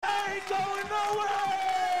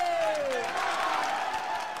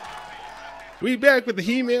We back with the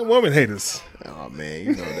He-Man Woman Haters. Oh man,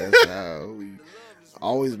 you know that's how we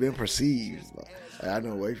always been perceived. I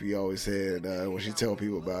know Wifey always said when she tell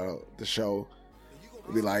people about the show,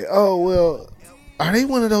 it'd be like, "Oh well, are they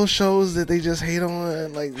one of those shows that they just hate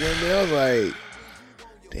on?" Like when I was like,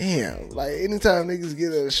 "Damn!" Like anytime niggas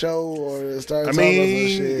get a show or start talking about some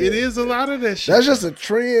shit, it is a lot of that shit. That's just a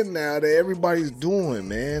trend now that everybody's doing,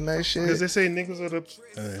 man. That shit because they say niggas are the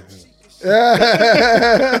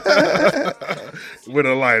with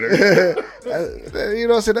a lighter. You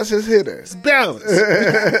know what I'm saying? That's his hitter. It's balance.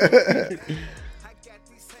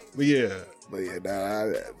 But yeah,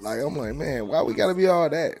 nah, I'm like, man, why we gotta be all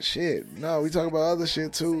that shit? No, we talk about other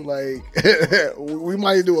shit too. Like, we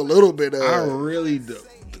might do a little bit of. I really do.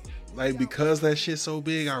 Like, because that shit's so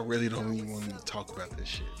big, I really don't even want to talk about that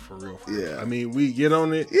shit for real. Yeah. I mean, we get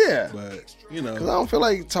on it. Yeah. But, you know. Because I don't feel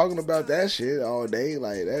like talking about that shit all day.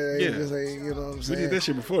 Like, that just ain't, you know what I'm saying? We did that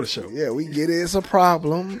shit before the show. Yeah, we get it. It's a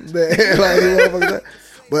problem. But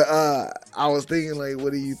I was thinking, like,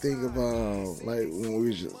 what do you think of, like, when we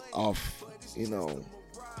was just off,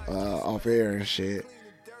 off air and shit?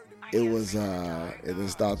 It was, it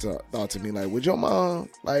just thought to me, like, would your mom,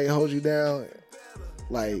 like, hold you down?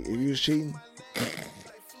 Like, if you was cheating?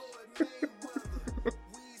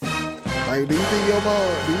 Like, do you think your mom,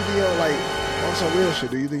 like, on some real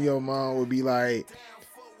shit, do you think your mom would be like,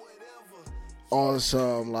 on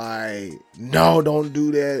some, like, no, don't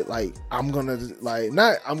do that, like, I'm gonna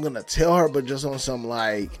tell her, but just on some,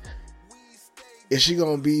 like, is she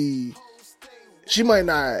gonna be, she might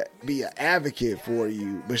not be an advocate for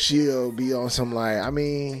you, but she'll be on some, like, I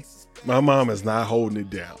mean. My mom is not holding it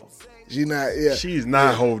down. She's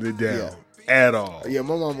not holding it down at all. Yeah,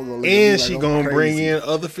 my mama gonna look and at me she like gonna I'm bring crazy. in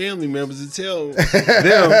other family members to tell them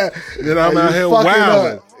that I'm out here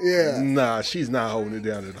wilding. Yeah, nah, she's not holding it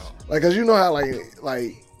down at all. Like, cause you know how like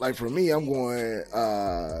for me, I'm going.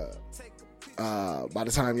 By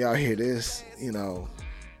the time y'all hear this,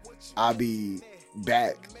 I'll be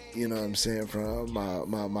back. You know what I'm saying, from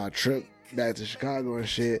my trip back to Chicago and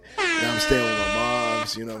shit. And I'm staying with my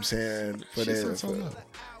moms. You know what I'm saying, for the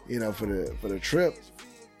trip.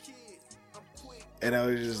 And I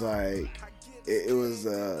was just like, it was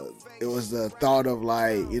the thought of,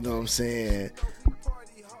 like, you know what I'm saying.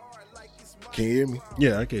 Can you hear me?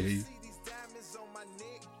 Yeah, I can hear you.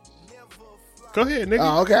 Go ahead, nigga.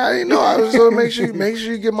 Oh, okay. I didn't know. I was gonna make sure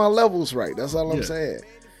you get my levels right. That's all I'm saying.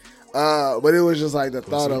 But it was just like the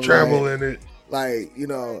thought of travel in it. Like,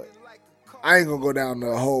 I ain't gonna go down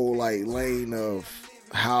the whole, like, lane of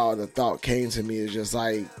how the thought came to me. Is just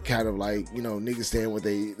like kind of like, niggas staying with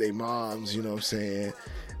they moms, you know what I'm saying,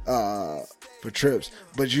 for trips.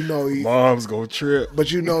 But moms go trip. But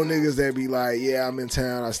niggas that be like, yeah, I'm in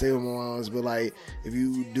town, I stay with my moms, but like if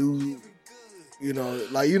you do,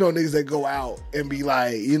 niggas that go out and be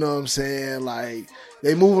like, you know what I'm saying, like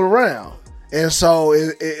they move around. And so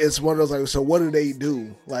it's one of those, like, so what do they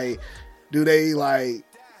do? Like, do they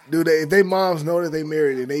if they moms know that they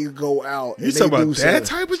married and they go out? You talking about that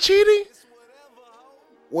type of cheating?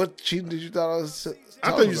 What cheating did you thought I was?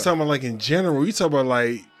 I thought you were talking about, like, in general. You talking about,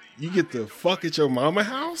 like, you get to fuck at your mama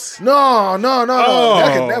house? No.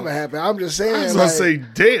 That could never happen. I'm just saying. I was gonna say,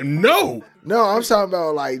 damn, no. No, I'm talking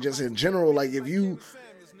about, like, just in general. Like, if you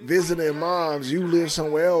visiting moms, you live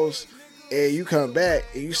somewhere else, and you come back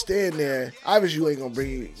and you stand there, obviously you ain't gonna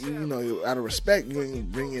bring, out of respect, you ain't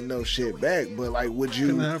bringing no shit back. But, like, would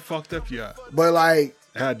you? How fucked up you are? But, like,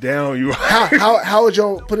 how down you are? how would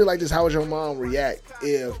your, put it like this? How would your mom react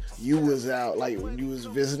if you was out, like, when you was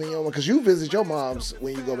visiting your mom? Because you visit your moms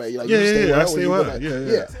when you go back. Like, I stay with her.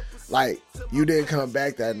 Yeah. Like, you didn't come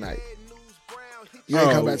back that night. You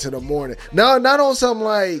didn't come back till the morning. No, not on something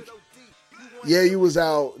like, yeah, you was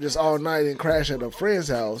out just all night and crashed at a friend's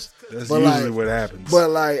house. That's usually what happens.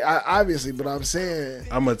 But, like, but I'm saying,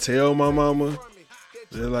 I'm going to tell my mama.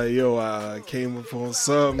 They're like, yo, I came up on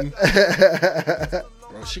something.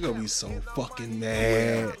 Bro, she going to be so fucking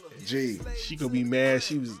mad. Gee. She going to be mad.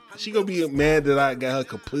 She going to be mad that I got her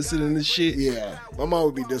complicit in this shit. Yeah. My mom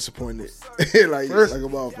would be disappointed. like a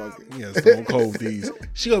motherfucker. Yeah, Stone Cold these.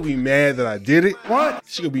 She going to be mad that I did it. What?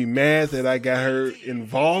 She going to be mad that I got her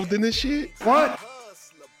involved in this shit. What?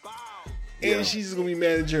 And she's going to be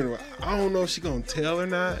mad in general. I don't know if she's going to tell or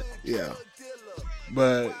not. Yeah.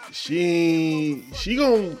 But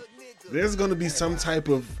there's going to be some type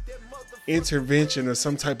of intervention or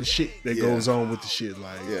some type of shit that goes on with the shit.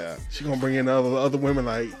 Like, she going to bring in other women,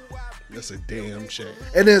 like, that's a damn shame.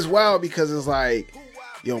 And it's wild because it's like,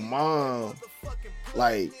 your mom,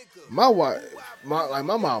 like, my wife. My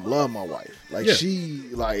mom loved my wife. Like she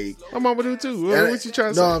like my mom would do too. What you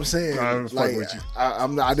trying to say? No, I'm saying like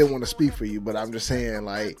I didn't want to speak for you, but I'm just saying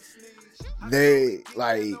like they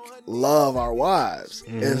like love our wives,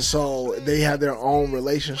 and so they have their own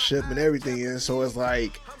relationship and everything, and so it's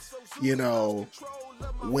like, you know,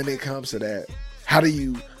 when it comes to that, how do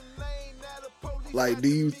you like? Do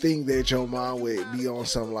you think that your mom would be on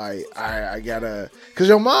some like I gotta? Because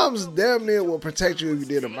your mom's damn near will protect you if you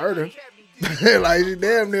did a murder. Like she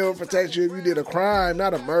damn near will protect you if you did a crime,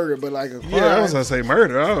 not a murder, but like a crime. Yeah, I was gonna say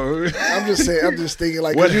murder. Oh. I'm just saying. I'm just thinking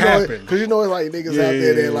like what happened? Because you know, it's like niggas out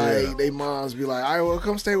there that like they moms be like, "All right, well,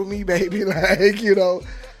 come stay with me, baby." Like, you know,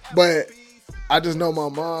 but I just know my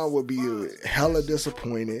mom would be hella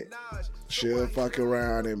disappointed. She'll fuck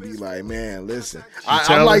around and be like, "Man, listen."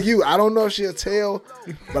 I'm like you. I don't know if she'll tell,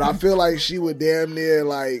 but I feel like she would damn near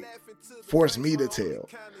like force me to tell.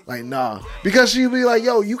 Like, nah. Because she'd be like,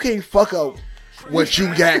 yo, you can't fuck up what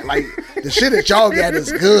you got. Like, the shit that y'all got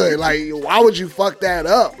is good. Like, why would you fuck that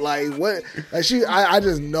up? Like, what? Like, I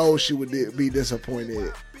just know she would be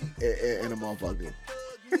disappointed in a motherfucker.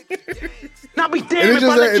 Now be damn if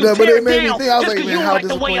I let you but it made me down, think, I was just like, man, you how like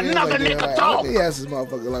the way disappointed. another Like, nigga talk. he asked this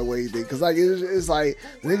motherfucker, like, what he think. Because, like, it's like,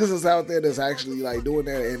 niggas is out there that's actually, like, doing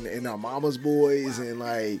that in our mama's boys and,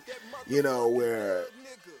 like, you know, where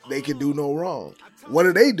they can do no wrong. What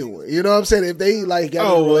are they doing? You know what I'm saying? If they like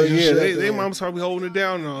got a relationship, they mom's probably holding it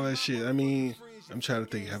down and all that shit. I mean, I'm trying to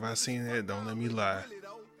think. Have I seen that? Don't let me lie.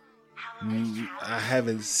 I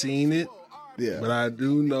haven't seen it. Yeah, but I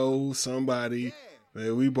do know somebody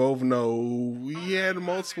that we both know. We had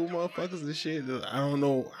multiple motherfuckers and shit. I don't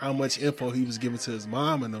know how much info he was giving to his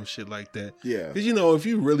mom and no shit like that. Yeah, because you know if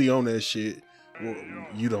you really on that shit, well,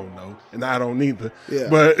 you don't know, and I don't either. Yeah,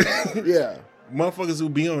 but yeah, motherfuckers who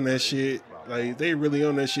be on that shit. Like, they really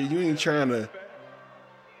on that shit. You ain't trying to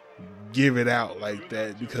give it out like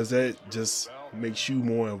that because that just makes you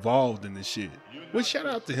more involved in the shit. Well, shout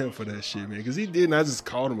out to him for that shit, man, because he did, and I just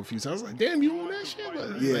called him a few times. I was like, damn, you on that shit?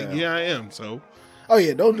 Like, yeah, I am, so. Oh,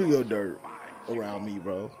 yeah, don't do your dirt around me,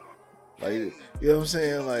 bro. Like, you know what I'm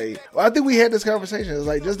saying? Like, well, I think we had this conversation. It's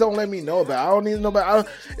like, just don't let me know about it. I don't need to know about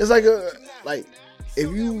it. It's like, if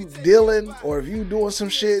you dealing or if you doing some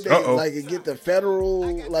shit that like get the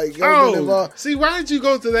federal like involved. See, why did you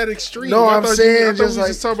go to that extreme? No, I'm saying just like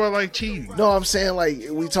just talk about like cheating. No, I'm saying like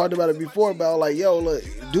we talked about it before about like, yo, look,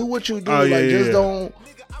 do what you do. Just don't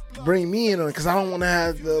bring me in on it because I don't want to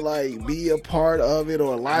have to like be a part of it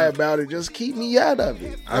or lie about it. Just keep me out of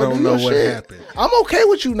it. I don't know what happened. I'm okay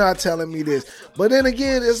with you not telling me this, but then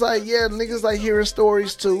again, it's like, yeah, niggas like hearing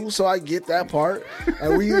stories too, so I get that part.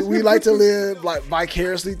 And we like to live like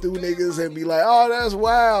vicariously through niggas and be like, oh, that's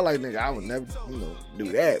wild. Like, nigga, I would never,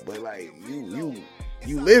 do that. But like, you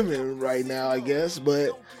living right now, I guess.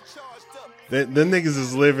 But the niggas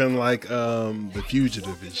is living like the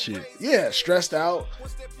fugitive and shit. Yeah, stressed out.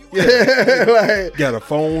 Yeah, like, got a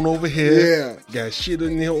phone over here. Yeah, got shit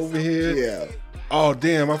in there over here. Yeah. Oh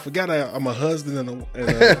damn! I forgot I'm a husband and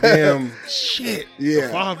a damn shit. Yeah,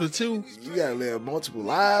 a father too. You gotta live multiple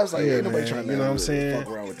lives. Like, ain't nobody trying to, you know what I'm saying?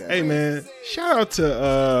 Fuck around with that. Hey man, shout out to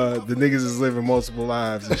the niggas is living multiple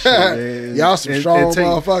lives and shit. Man. Y'all some strong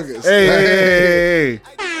motherfuckers. Hey.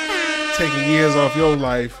 Taking years off your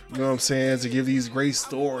life, you know what I'm saying, to give these great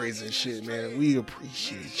stories and shit, man. We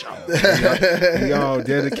appreciate y'all. Y'all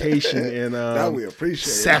dedication and that we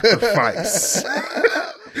appreciate sacrifice.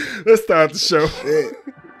 Let's start the show. Shit.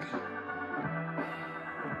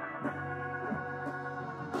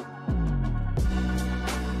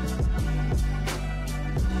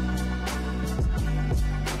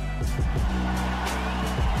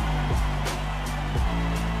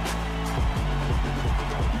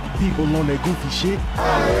 People on that goofy shit.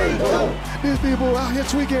 These people out here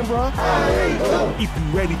tweaking, bro. If you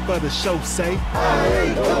ready for the show, say.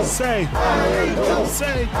 Say.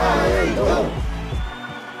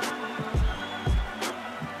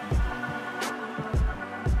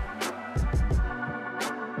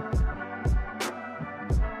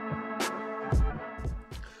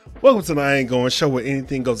 Welcome to the I Ain't Going Show where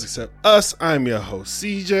anything goes except us. I'm your host,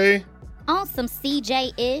 CJ. On some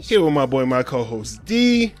CJ-ish. Here with my boy, my co-host,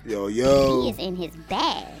 D. Yo. He is in his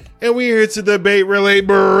bag. And we're here to debate, relate,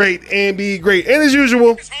 berate, and be great. And as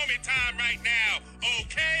usual, It's homie time right now,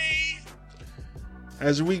 okay?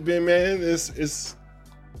 how's your week been, man? It's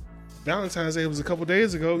Valentine's Day was a couple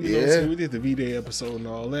days ago. You know what I'm saying? We did the V-Day episode and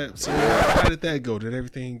all that. So how did that go? Did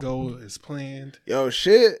everything go as planned? Yo,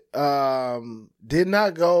 shit. Did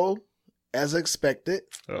not go as expected.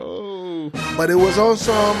 Oh. But it was on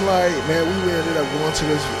some like, man, we ended up going to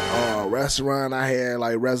this restaurant I had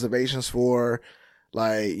like reservations for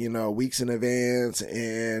like, weeks in advance,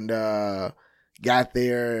 and got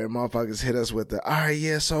there, and motherfuckers hit us with the, all right,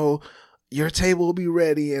 yeah, so your table will be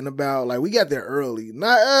ready in about, like, we got there early. We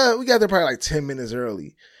got there probably like 10 minutes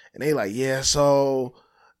early. And they like, yeah, so,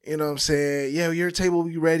 you know what I'm saying? Yeah, your table will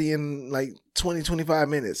be ready in like 20, 25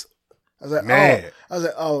 minutes. I was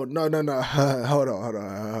like, oh, no. Hold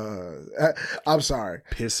on. I'm sorry.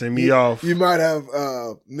 Pissing me off. You might have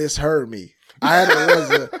misheard me.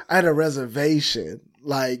 I had a reservation.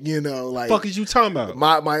 Like, like, fuck is you talking about?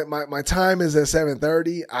 My time is at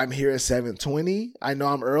 7:30. I'm here at 7:20. I know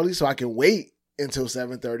I'm early, so I can wait until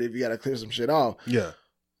 7:30 if you gotta clear some shit off. Yeah.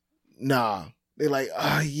 Nah. They're like,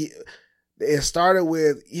 yeah. It started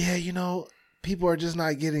with, yeah, people are just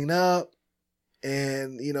not getting up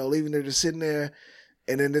and, leaving there just sitting there.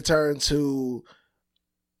 And then it turned to,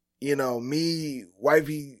 me,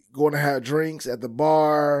 wifey going to have drinks at the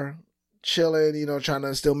bar, chilling, trying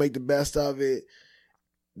to still make the best of it.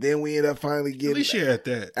 Then we end up finally getting, at least you're at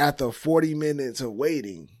that. After 40 minutes of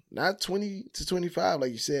waiting, not 20 to 25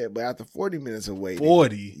 like you said, but after 40 minutes of waiting.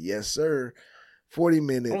 40? Yes, sir. 40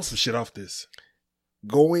 minutes. I want some shit off this.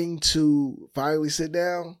 Going to finally sit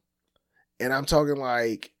down, and I'm talking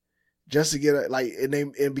like just to get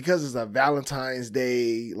and because it's a Valentine's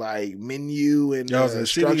Day like menu and y'all was in the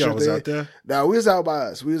city, y'all was out there. No, we was out by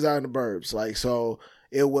us. We was out in the burbs. Like, so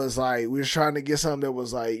it was like we was trying to get something that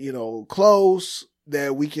was like close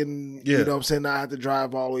that we can you know what I'm saying, not have to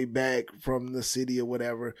drive all the way back from the city or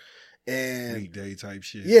whatever. And weekday type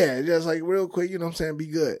shit. Yeah, just like real quick, you know what I'm saying, be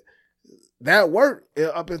good. That worked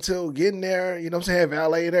up until getting there, you know what I'm saying,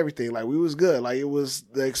 valet and everything. Like, we was good. Like, it was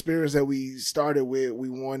the experience that we started with, we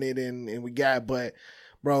wanted and we got. But,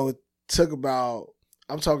 bro, it took about,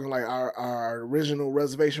 I'm talking like our original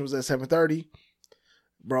reservation was at 7:30.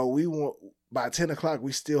 Bro, we went, by 10 o'clock,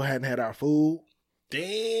 we still hadn't had our food.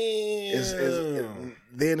 Damn.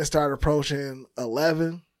 Then it started approaching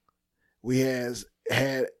 11. We had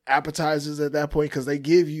appetizers at that point because they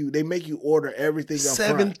make you order everything up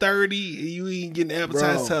front. 7:30, you ain't getting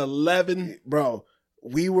appetizers till 11. Bro,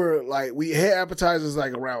 we had appetizers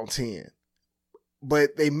like around 10,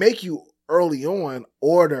 but they make you early on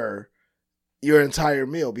order your entire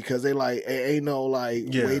meal because they like ain't no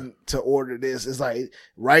waiting to order this. It's like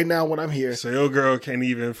right now when I'm here, so your girl can't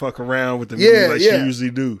even fuck around with the menu like she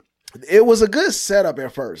usually do. It was a good setup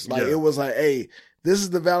at first. Like it was like, hey, this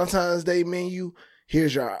is the Valentine's Day menu.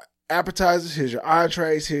 Here's your appetizers. Here's your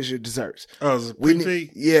entrees. Here's your desserts. Oh, it was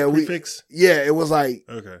prefix? Yeah, it was like,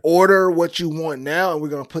 okay, order what you want now, and we're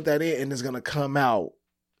going to put that in, and it's going to come out,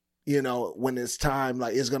 when it's time.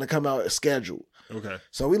 Like, it's going to come out scheduled. Okay.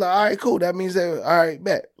 So we like, all right, cool. That means that, all right,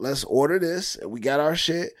 bet. Let's order this. And we got our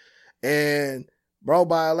shit. And, bro,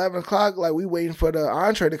 by 11 o'clock, like, we waiting for the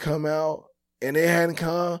entree to come out, and it hadn't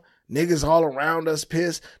come. Niggas all around us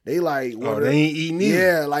pissed. They like, they ain't eating either.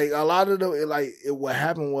 Yeah, like a lot of them, what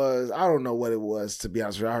happened was, I don't know what it was, to be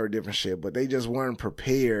honest with you. I heard different shit, but they just weren't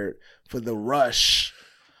prepared for the rush.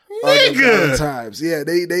 Nigga! Times. Yeah,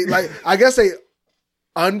 they like, I guess they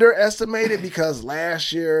underestimated because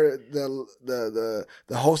last year the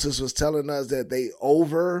hostess was telling us that they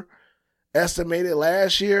overestimated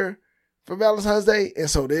last year for Valentine's Day, and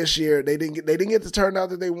so this year they didn't get the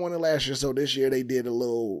turnout that they wanted last year. So this year they did a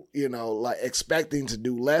little, like expecting to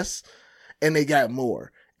do less, and they got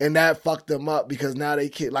more, and that fucked them up because now they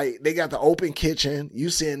got the open kitchen.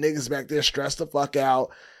 You seeing niggas back there stressed the fuck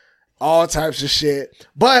out, all types of shit.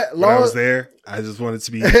 But when I was there, I just wanted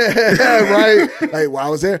to be right. Like while I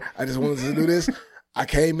was there, I just wanted to do this. I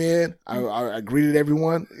came in, I greeted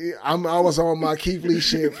everyone. I was on my Keith Lee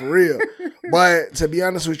shit for real. But to be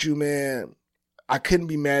honest with you, man, I couldn't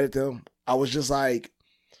be mad at them. I was just like,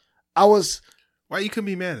 Why you couldn't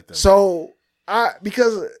be mad at them? So,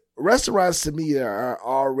 because restaurants to me are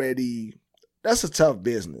already, that's a tough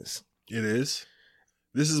business. It is.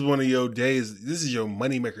 This is one of your days. This is your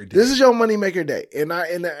moneymaker day. This is your moneymaker day. And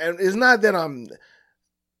it's not that I'm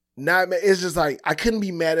not, it's just like I couldn't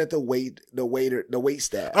be mad at the wait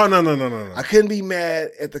staff. Oh no. I couldn't be mad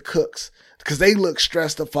at the cooks because they look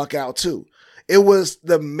stressed the fuck out too. It was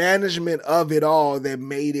the management of it all that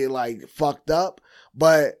made it like fucked up.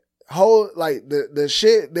 But the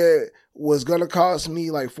shit that was gonna cost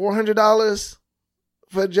me like $400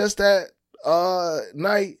 for just that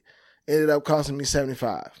night ended up costing me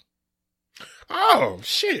 $75. Oh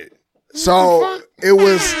shit. So it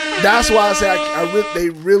was. That's why I say they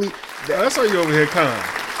really. That's why you over here calm.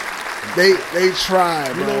 They tried.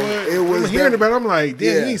 You bro. know what? It was hearing about it, I'm like,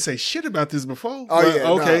 damn, you didn't say shit about this before. Oh but, yeah.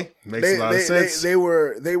 Okay, no. makes a lot of sense. They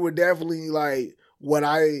were definitely like when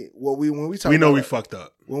we talk We know about, we fucked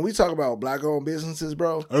up. when we talk about black owned businesses,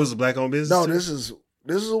 bro. Oh, it was a black owned business. No, too? this is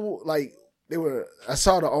like they were. I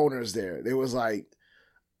saw the owners there. They was like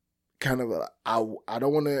kind of I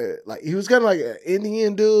don't want to like. He was kind of like an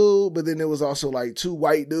Indian dude, but then there was also like two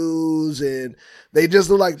white dudes, and they just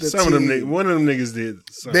look like the Some of team. them. One of them niggas did.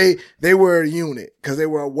 Something. They were a unit because they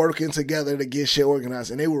were working together to get shit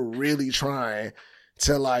organized, and they were really trying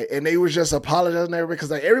to like. And they was just apologizing to everybody because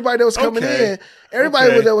like everybody that was coming in,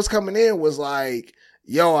 that was coming in was like,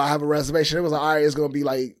 "Yo, I have a reservation." It was like, "All right, it's gonna be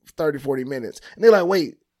like 30, 40 minutes," and they're like,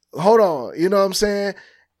 "Wait, hold on," you know what I'm saying?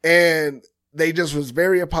 And they just was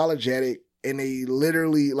very apologetic, and they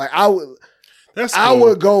literally like I would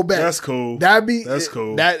go back. That's cool. That's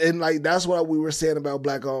cool. And like that's what we were saying about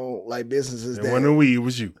black owned like businesses. And one of we, it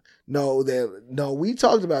was you. No, we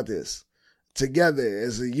talked about this together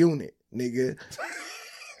as a unit, nigga.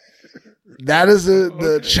 That is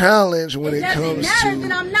the challenge when it comes to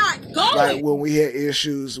I'm not going. like when we had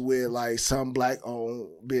issues with like some black owned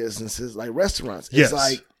businesses like restaurants. Yes. It's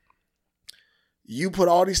like you put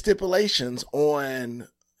all these stipulations on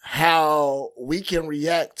how we can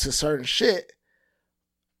react to certain shit,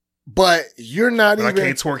 but you're not I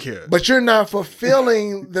can't twerk here. but you're not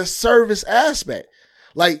fulfilling the service aspect.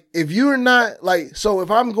 Like if you're not like, so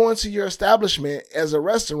if I'm going to your establishment as a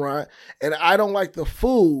restaurant and I don't like the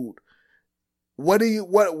food, what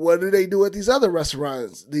do they do at these other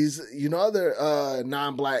restaurants? These, other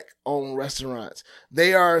non-black owned restaurants.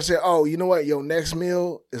 They are saying, "Oh, you know what? Your next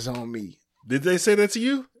meal is on me." Did they say that to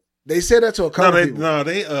you? They said that to a couple people. No,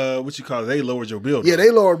 they what you call it? They lowered your bill. Yeah, they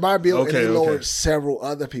lowered my bill and Okay, they okay. lowered several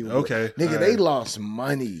other people. Okay, Nigga, all they right. lost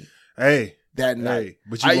money Hey, that night.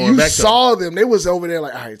 but you going back though. saw them. They was over there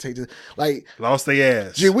like, "All right, take this." Like, Lost their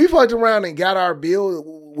ass. gee, we fucked around and got our bill,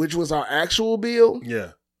 which was our actual bill.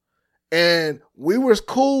 Yeah. And we were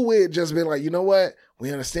cool with just being like, you know what?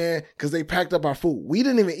 We understand because they packed up our food. We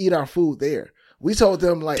didn't even eat our food there. We told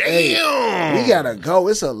them like, "Hey, we gotta go.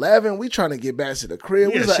 It's 11. We trying to get back to the crib."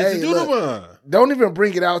 We Yeah, was like, shit to "Hey, do look, tomorrow. don't even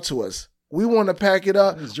bring it out to us. We want to pack it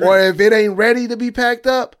up, Just or drink. if it ain't ready to be packed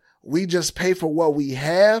up, we just pay for what we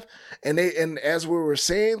have." And as we were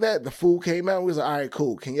saying that, the food came out. We was like, "All right,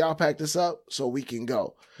 cool. Can y'all pack this up so we can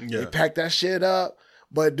go?" Yeah. They packed that shit up.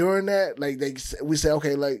 But during that, like we said,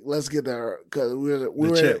 okay, like let's get because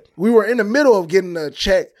we were in the middle of getting a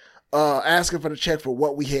check, asking for the check for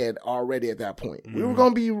what we had already at that point. We were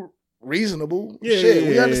gonna be reasonable.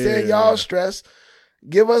 We understand y'all stress.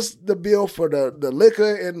 Give us the bill for the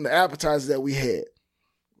liquor and the appetizers that we had.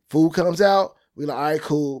 Food comes out, we like, all right,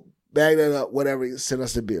 cool, bag that up, whatever. Send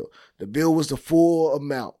us the bill. The bill was the full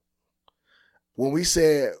amount. When we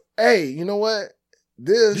said, "Hey, you know what?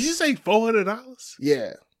 This." Did you say $400?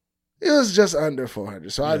 Yeah. It was just under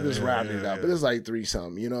 400. So I just Yeah, rounded it yeah, out. But it's like 3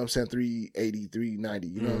 something. You know what I'm saying? 380, 390.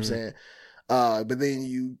 You know what I'm Mhm. saying? But then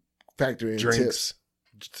you factor in Drinks,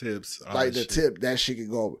 tips. all Like that the shit. tip, that shit could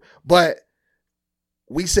go over. But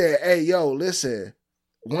we said, "Hey, yo, listen."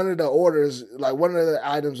 One of the orders, like one of the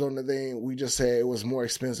items on the thing, we just said it was more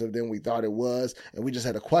expensive than we thought it was. And we just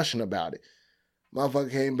had a question about it.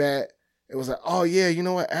 Motherfucker came back. It was like, "Oh yeah, you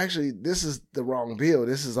know what? Actually, this is the wrong bill.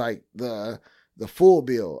 This is like the full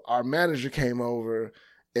bill." Our manager came over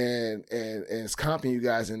and it's comping you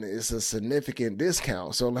guys, and it's a significant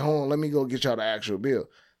discount. So hold on, let me go get y'all the actual bill.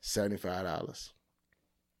 $75.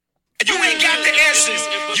 You ain't got the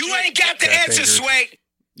answers. You ain't got the Fat answers, fingers. Sway.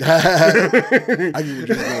 I get what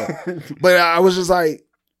you're saying. But I was just like,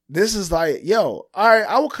 this is like, yo, all right,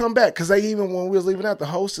 I will come back. Cause like even when we was leaving out, the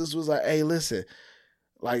hostess was like, "Hey, listen."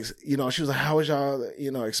 Like, she was like, "How was y'all,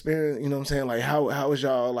 experience?" You know what I'm saying? Like, how was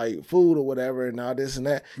y'all, like, food or whatever and all this and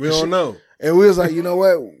that. We don't know. And we was like, you know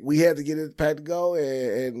what? We had to get it packed to go.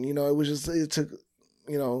 And it was just, it took,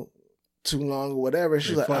 too long or whatever.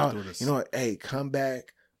 She was They like, fucked "Oh, with us." you know what? Hey, come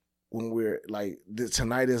back when we're, like,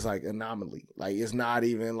 tonight is, like, anomaly. Like, it's not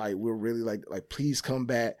even, like, we're really, like, please come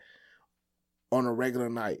back on a regular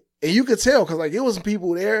night." And you could tell, because, like, it was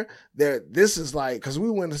people there that this is, like, because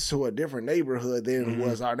we went into a different neighborhood than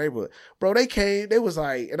was our neighborhood. Bro, they came, they was,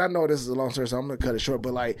 like, and I know this is a long story, so I'm going to cut it short,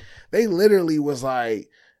 but, like, they literally was, like,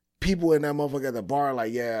 people in that motherfucker at the bar,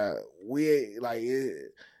 like, "Yeah, we, like,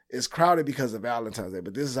 it's crowded because of Valentine's Day,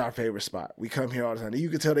 but this is our favorite spot. We come here all the time." And you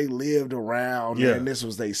could tell they lived around, and this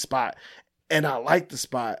was their spot. And I liked the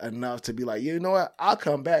spot enough to be like, you know what? I'll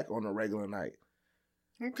come back on a regular night.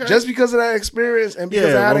 Okay. Just because of that experience and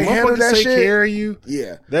because of how they when handled that motherfuckers take shit. care of you,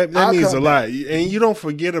 Yeah. that I'll means a come lot. And you don't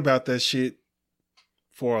forget about that shit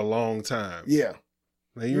for a long time. Yeah.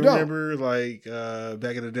 Like, you You don't. remember, like,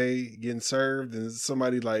 back in the day getting served and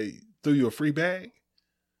somebody, like, threw you a free bag?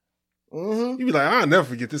 Mm-hmm. You be like, "I'll never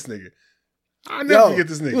forget this nigga." I never forget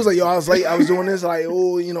this nigga. He was like, yo, I was late. I was doing this. Like,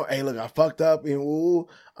 oh, you know, hey, look, I fucked up. And, oh,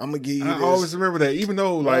 I'm going to give you this. I always remember that. Even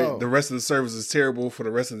though, like, the rest of the service is terrible for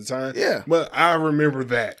the rest of the time. Yeah. But I remember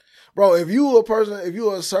that. Bro, if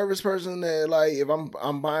you a service person that, like, if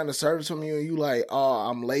I'm buying a service from you and you like, oh,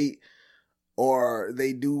 I'm late, or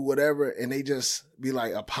they do whatever, and they just be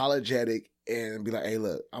like apologetic and be like, hey,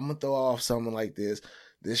 look, I'm going to throw off something like this.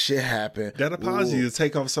 This shit happened. That apology will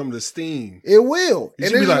take off some of the steam. It will. You and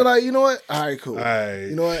should then be you're like, like, you know what? All right, cool. All right.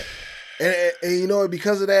 You know what? And you know what?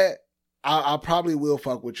 Because of that, I probably will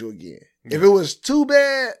fuck with you again. If it was too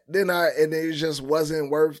bad, then it just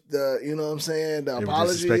wasn't worth the, you know what I'm saying, the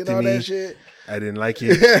apology and all that shit. I didn't like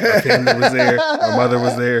it. My family was there. My mother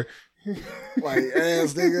was there. Like,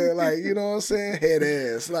 ass nigga, like, you know what I'm saying? Head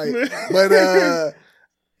ass. Like, but,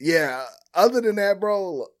 yeah, other than that,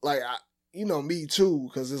 bro, like, you know, me too,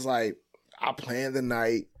 because it's like, I planned the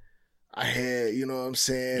night. I had, you know what I'm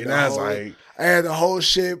saying? And I was like, I had the whole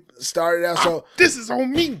shit started out. So this is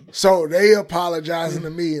on me. So they apologizing to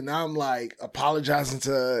me, and I'm like apologizing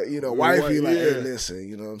to, you know, wifey, like, hey, listen,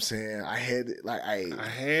 you know what I'm saying? I had it, like, I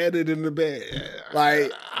had it in the bag.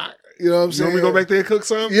 Like, you know what I'm saying? You want me to go back there and cook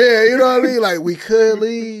something? Yeah, you know what I mean? Like, we could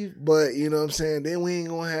leave, but you know what I'm saying? Then we ain't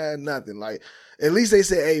gonna have nothing. Like, at least they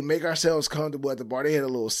said, hey, make ourselves comfortable at the bar. They had a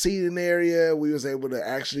little seating area. We was able to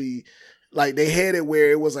actually, like, they had it where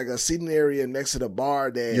it was like a seating area next to the bar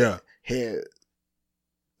that had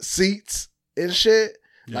seats and shit,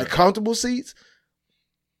 like comfortable seats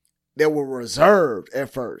that were reserved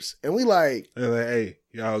at first. And we like, hey,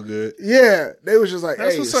 y'all good? Yeah. They was just like,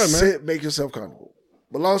 that's hey, what's up, sit, man. make yourself comfortable.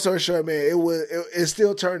 But long story short, man, it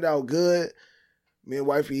still turned out good. Me and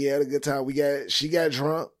wifey had a good time. She got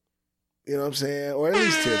drunk. You know what I'm saying? Or at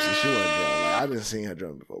least tipsy. She wasn't drunk. Like, I didn't see her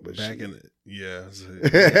drunk before. But back in it.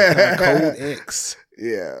 Code X.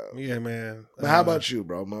 Yeah. Yeah, man. But how about you,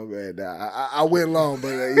 bro? My bad. I went long, but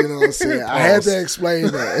you know what I'm saying? I had to explain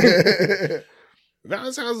that.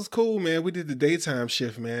 Valentine's was cool, man. We did the daytime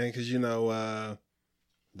shift, man, because, you know,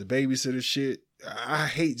 the babysitter shit, I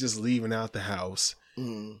hate just leaving out the house.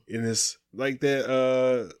 And it's like that,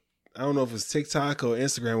 I don't know if it's TikTok or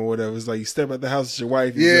Instagram or whatever. It's like you step out the house with your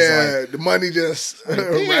wife. Yeah, like, the money just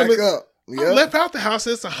rack up. I left out the house.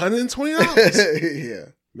 It's $120.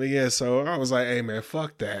 Yeah. But yeah, so I was like, hey, man,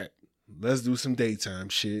 fuck that. Let's do some daytime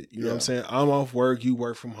shit. You know what I'm saying? I'm off work. You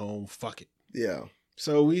work from home. Fuck it. Yeah.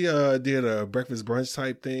 So we did a breakfast brunch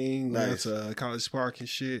type thing. Nice. Went to College Park and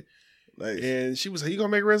shit. Nice. And she was like, you gonna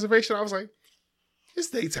make a reservation? I was like, it's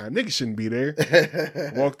daytime. Niggas shouldn't be there.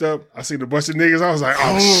 Walked up. I seen a bunch of niggas. I was like,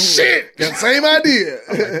 oh, shit. Got the same idea.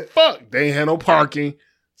 Like, fuck. They ain't had no parking.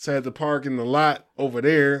 So I had to park in the lot over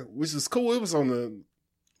there, which is cool. It wasn't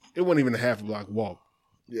even a half a block walk.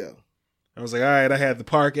 Yeah. I was like, all right, I had the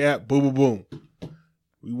park app. Boom, boom, boom.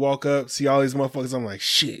 We walk up, see all these motherfuckers. I'm like,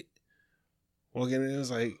 shit. Walk in there. It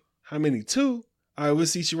was like, how many? 2? All right, we'll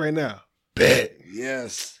seat you right now. Bet.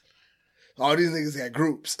 Yes. All these niggas got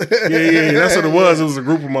groups. Yeah. That's what it was. It was a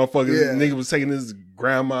group of motherfuckers. Yeah. Nigga was taking his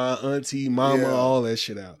grandma, auntie, mama, all that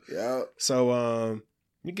shit out. Yeah. So,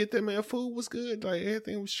 you get that, man. Food was good. Like,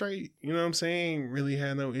 everything was straight. You know what I'm saying? Really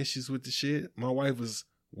had no issues with the shit. My wife was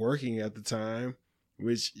working at the time,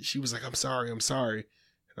 which she was like, I'm sorry. And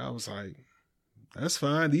I was like, that's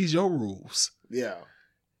fine. These your rules. Yeah.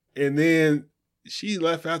 And then she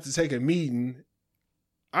left out to take a meeting.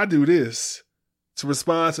 I do this to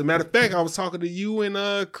respond to. Matter of fact, I was talking to you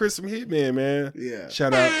and Chris from Hitman, man. Yeah.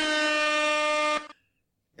 Shout out.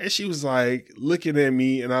 And she was like looking at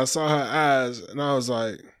me, and I saw her eyes, and I was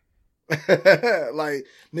like, like,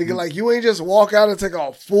 nigga, like, you ain't just walk out and take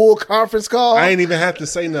a full conference call. I ain't even have to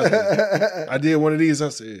say nothing. I did one of these. I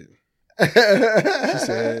said, she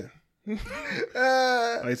said,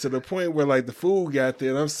 like, to the point where like the food got there,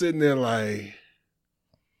 and I'm sitting there like,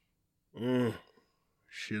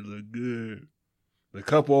 shit look good. The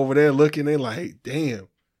couple over there looking, they like, damn,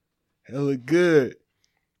 that look good.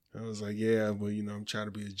 I was like, yeah, but, you know, I'm trying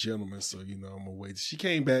to be a gentleman, so, you know, I'm going to wait. She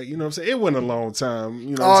came back, you know what I'm saying? It wasn't a long time.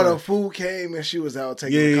 You know the food came and she was out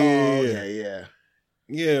taking the call. Okay,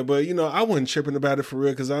 yeah, but, you know, I wasn't tripping about it for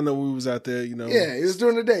real because I know we was out there, you know. Yeah, it was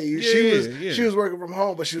during the day. She was working from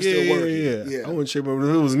home, but she was still working. Yeah. I wasn't tripping, but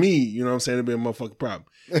if it was me, you know what I'm saying, it'd be a motherfucking problem.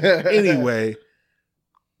 Anyway,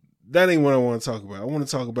 that ain't what I want to talk about. I want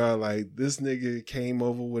to talk about, like, this nigga came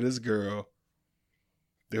over with his girl.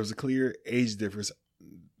 There was a clear age difference.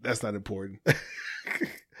 That's not important.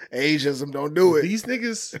 Ageism, don't do it. These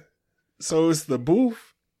niggas, so it's the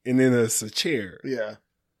booth and then it's a chair. Yeah.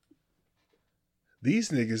 These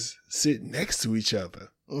niggas sit next to each other.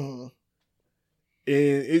 Mm-hmm.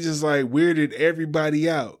 And it just like weirded everybody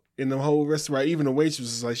out. in the whole restaurant. Even the waitress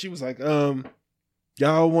was like, she was like,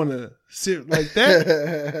 y'all want to sit like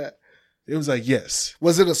that? It was like, yes.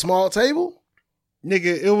 Was it a small table?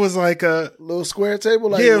 Nigga, it was like a little square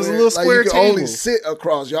table? Like, yeah, it was a little square you table. You only sit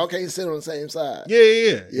across. Y'all can't sit on the same side.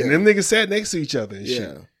 Yeah. And them niggas sat next to each other and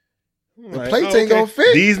shit. The plates ain't gonna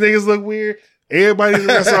fit. These niggas look weird. Everybody in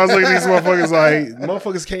the restaurant was looking at these motherfuckers like,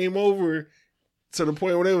 motherfuckers came over to the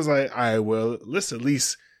point where they was like, all right, well, let's at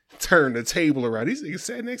least turn the table around. These niggas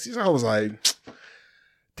sat next to each other. I was like,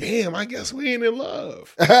 damn, I guess we ain't in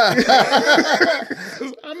love. I'm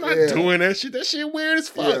not doing that shit. That shit weird as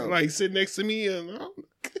fuck. Yeah. Like, sit next to me and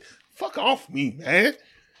fuck off me, man.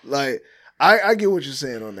 Like, I get what you're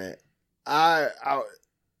saying on that.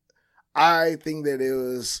 I think that it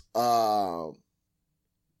was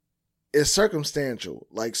it's circumstantial.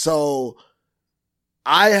 Like, so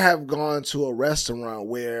I have gone to a restaurant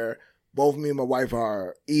where both me and my wife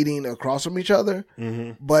are eating across from each other,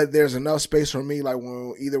 but there's enough space for me, like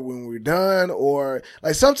when we're done, or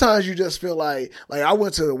like sometimes you just feel like I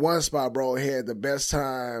went to the one spot, bro, had the best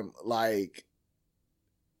time, like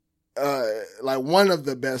one of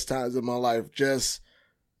the best times of my life. Just,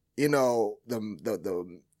 you know, the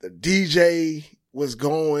DJ was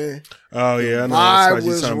going. Oh yeah, the vibe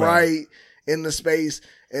was right in the space,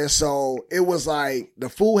 and so it was like the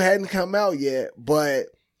food hadn't come out yet, but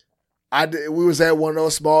we was at one of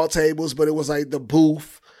those small tables, but it was like the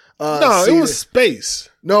booth. No, it was space.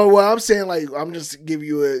 No, well, I'm saying, like, I'm just giving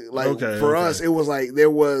you a, like, for us, it was like, there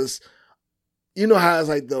was, you know how it's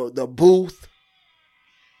like the booth.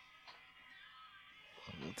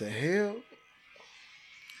 What the hell?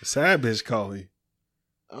 The side bitch calling.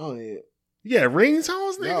 Oh, yeah. Yeah,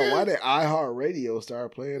 ringtones, nigga. No, why did iHeartRadio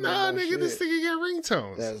start playing? Nah, nigga, this nigga got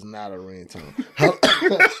ringtones. That's not a ringtone.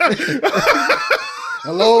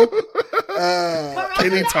 Hello?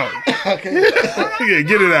 Can he talk? Okay. Yeah,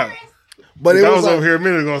 get it out. But it was like, over here a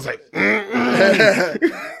minute ago. I was like,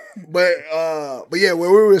 but yeah, where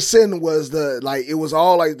we were sitting was it was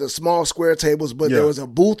all like the small square tables, but there was a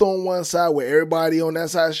booth on one side where everybody on that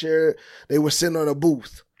side shared. They were sitting on a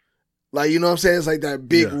booth. Like, you know what I'm saying? It's like that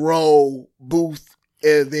big row booth.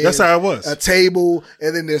 And then that's how it was. A table,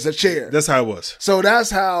 and then there's a chair. That's how it was. So that's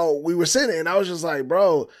how we were sitting. And I was just like,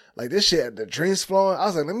 bro, like this shit, the drinks flowing. I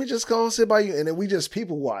was like, let me just go and sit by you. And then we just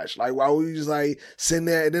people watch. Like while we just like sitting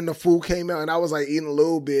there, and then the food came out and I was like eating a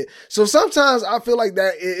little bit. So sometimes I feel like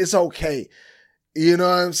that it's okay. You know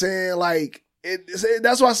what I'm saying? Like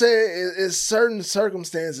that's why I say it's certain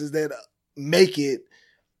circumstances that make it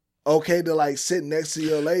okay to like sit next to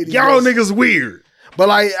your lady. Y'all niggas weird. But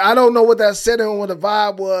like, I don't know what that setting or what the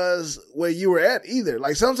vibe was where you were at either.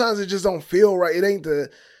 Like sometimes it just don't feel right. It ain't the,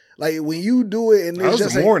 like when you do it and it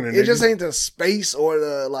just ain't the space or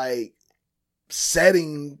the like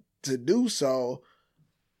setting to do so.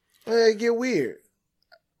 It get weird.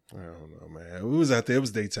 I don't know, man. We was out there. It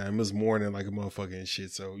was daytime. It was morning like a motherfucker and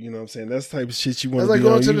shit. So, you know what I'm saying? That's the type of shit you want to be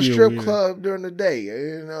on. It's like going to the strip club during the day.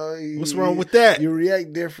 You know, what's wrong with that? You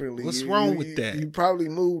react differently. What's wrong with that? You probably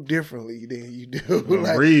move differently than you do.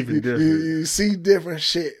 Like, breathing different. You see different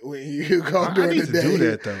shit when you go during the day. I need to do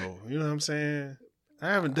that though. You know what I'm saying? I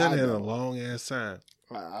haven't done that in a long ass time.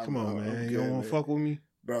 Come on, man. You don't want to fuck with me?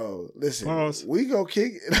 Bro, listen. Pause. We go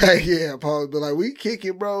kick it. Like, yeah, pause. But like, we kick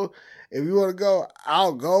it, bro. If you want to go,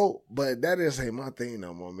 I'll go. But that just ain't my thing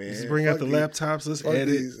no more, man. Just bring out the laptops. Let's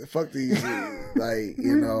edit. Fuck these, like,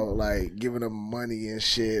 you know, like giving them money and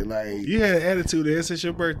shit. Like, you had an attitude there since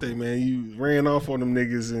your birthday, man. You ran off on them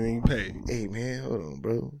niggas and ain't paid. Hey, man, hold on,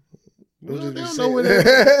 bro. Well, don't know what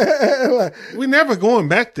that. We never going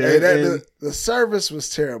back there. Hey, the service was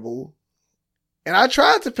terrible, and I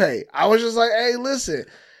tried to pay. I was just like, hey, listen.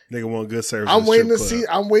 Nigga want good service. I'm waiting to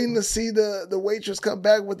see the waitress come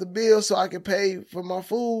back with the bill so I can pay for my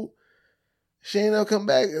food. She ain't gonna come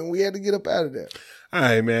back, and we had to get up out of there. All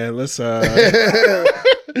right, man. Let's trying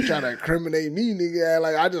to incriminate me, nigga.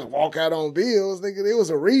 Like I just walk out on bills, nigga. There was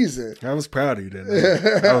a reason. I was proud of you that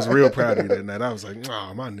night. I was real proud of you that night. I was like,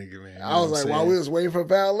 oh, my nigga, man. I was like, while we was waiting for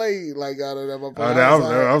valet, like out of that.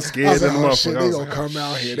 I was scared. They gonna come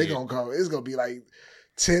out here. They gonna come. It's gonna be like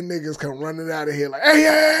 10 niggas come running out of here like,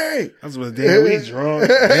 hey! I was like, damn, we drunk.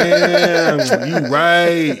 Damn, you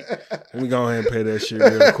right. Let me go ahead and pay that shit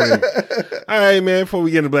real quick. All right, man, before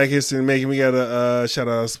we get into Black History and Making, we got to shout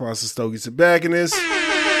out our sponsor, Stogie Tobacconist.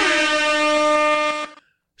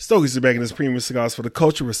 Stogie Tobacconist premium cigars for the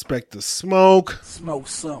culture. Respect the smoke. Smoke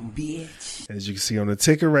something, bitch. As you can see on the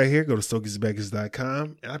ticker right here, go to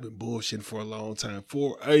StokieTobacconist.com. And I've been bullshitting for a long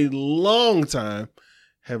time.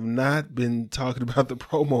 Have not been talking about the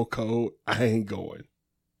promo code. I ain't going.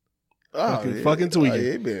 Fucking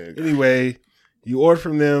tweaking. Anyway, You order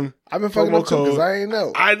from them. I've been fucking up too because I ain't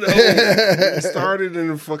know. I know. Started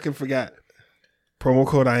and fucking forgot. Promo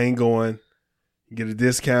code I ain't going. Get a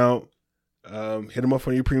discount. Hit them up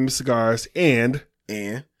for your premium cigars and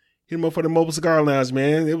hit them up for the mobile cigar lounge,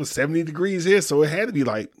 man. It was 70 degrees here, so it had to be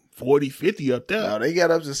like 40, 50 up there. No, they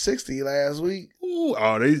got up to 60 last week. Ooh,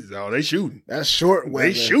 they shooting. That's short weather.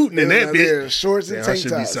 They shooting in that bitch. Shorts and tank I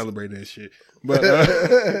should tops. be celebrating that shit. But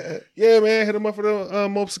yeah, man, hit them up for the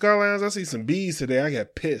mobile cigar lounge. I see some bees today. I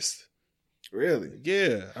got pissed. Really?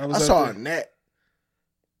 Yeah, I saw a net.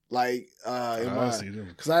 Like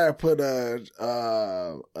because I had put a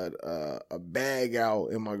bag out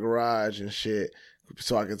in my garage and shit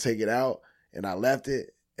so I could take it out, and I left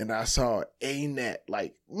it, and I saw a net,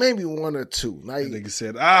 like maybe one or two. Like nigga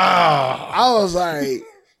said, I was like,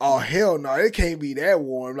 oh hell no, it can't be that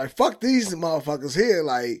warm. Like fuck these motherfuckers here.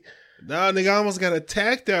 Like nah, nigga, I almost got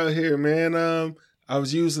attacked out here, man. I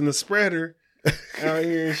was using the spreader out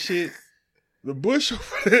here and shit. The bush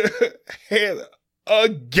over there had a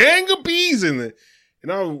gang of bees in it.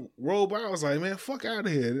 And I rolled by, I was like, man, fuck out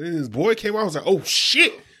of here. And then his boy came out, I was like, oh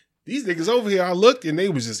shit. These niggas over here, I looked and they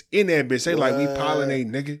was just in that bitch. They like me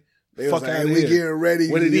pollinating, nigga. They fuck like, out of here. here. We getting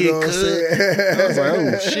ready. What it is, know what I'm saying? I was like,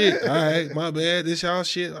 oh shit. All right, my bad. This y'all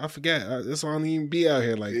shit. I forgot. That's why I don't even be out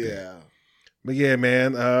here like that. But yeah,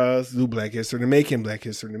 man, let's do Black History in the Making. Black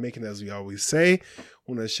History in the Making, as we always say. I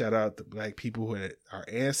want to shout out the black people who had our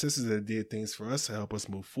ancestors that did things for us to help us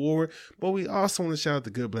move forward. But we also want to shout out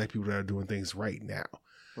the good black people that are doing things right now.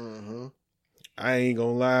 Mm-hmm. I ain't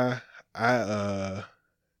gonna lie. I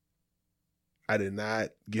did not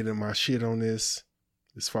get in my shit on this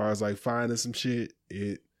as far as like finding some shit.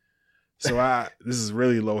 This is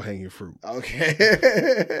really low hanging fruit.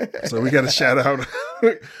 Okay. So we got to shout out.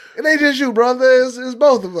 It ain't just you, brother. It's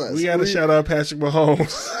both of us. We got to shout out Patrick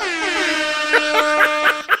Mahomes.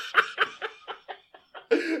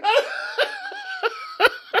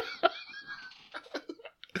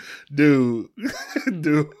 Dude. He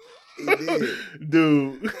did.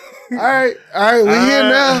 Dude. All right.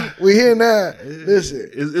 We here now. Listen.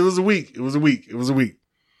 It was a week.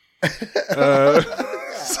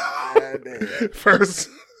 First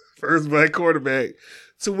black quarterback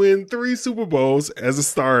to win 3 Super Bowls as a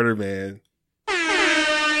starter, man. 3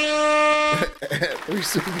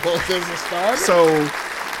 Super Bowls as a starter? So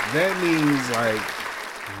that means like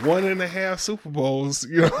 1.5 Super Bowls.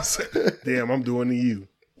 You know what I'm saying? Damn, I'm doing to you.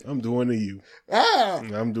 I'm doing to you. Ah,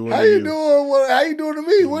 I'm doing how to you you. doing? How you doing to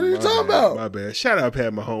me? What are you talking about? My bad. Shout out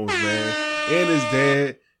Pat Mahomes, man. And his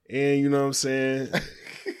dad. And you know what I'm saying?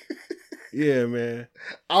 Yeah, man.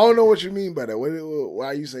 I don't know what you mean by that.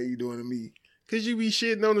 Why you say you doing to me? Because you be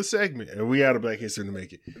shitting on the segment. And we out of Black History to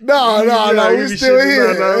make it. No, we still here.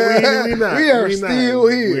 We not. We are still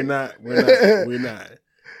here. We're not.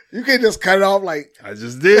 You can't just cut it off like I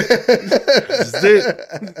just did.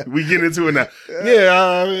 We get into it now.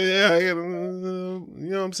 Yeah, you know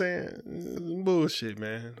what I'm saying? Bullshit,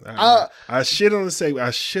 man. I shit on the segment.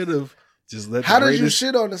 I should have just let. How did you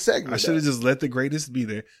shit on the segment? I should have just let the greatest be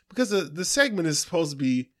there because the segment is supposed to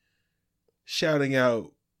be shouting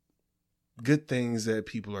out good things that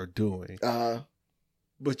people are doing.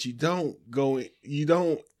 But you don't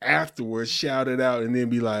afterwards shout it out and then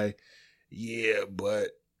be like, yeah, but.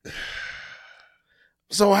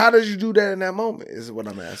 So how did you do that in that moment is what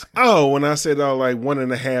I'm asking. Oh, when I said like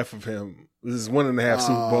 1.5 of him, this is 1.5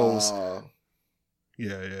 Super Bowls.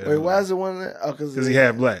 Yeah. Wait, why is it 1.5? Oh, because he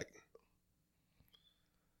half black.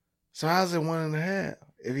 So how's it 1.5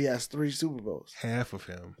 if he has 3 Super Bowls? Half of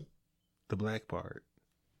him, the black part.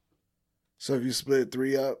 So if you split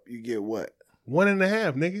 3 up, you get what?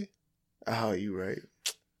 1.5, nigga. Oh, you right.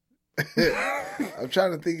 I'm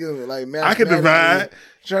trying to think of it like mathematically. I can divide.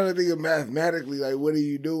 Trying to think of mathematically, like what are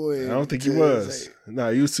you doing? I don't think you was. No,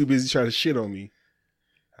 you was too busy trying to shit on me.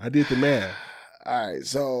 I did the math. All right,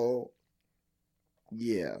 so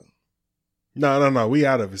yeah. No, we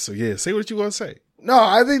out of it. So yeah, say what you want to say. No,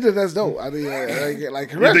 I think that's dope. I think like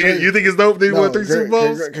congratulations. You think it's dope that he won 3 Super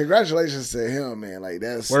Bowls? Congratulations to him, man. Like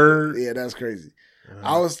that's word. Yeah, that's crazy.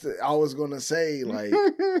 I was gonna say like,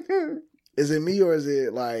 is it me or is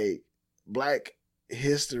it like Black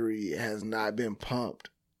history has not been pumped,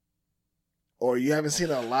 or you haven't seen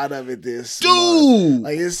a lot of it this month?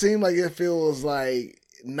 Like it seemed like it feels like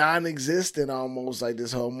non-existent almost. Like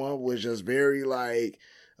this whole month was just very like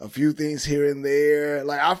a few things here and there.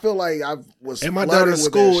 Like I feel like I was in my daughter's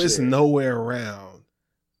school. It's nowhere around.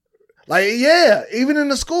 Like yeah, even in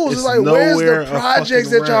the schools, it's like where's the projects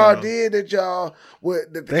that y'all did that the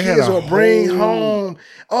kids will bring home?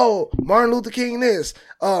 Oh, Martin Luther King this,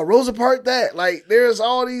 Rosa Parks that. Like there's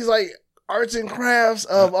all these like arts and crafts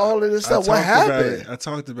of all of this stuff. What happened? I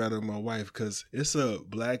talked about it with my wife because it's a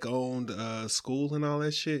black-owned school and all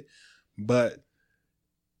that shit, but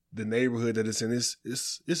the neighborhood that it's in is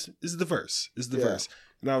diverse. It's diverse,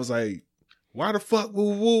 and I was like, "Why the fuck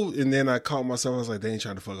woo woo?" And then I caught myself. I was like, "They ain't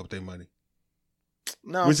trying to fuck up their money."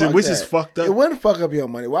 No, which is fucked up. It wouldn't fuck up your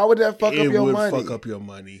money. Why would that fuck up your money? It would fuck up your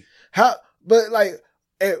money. How? But like,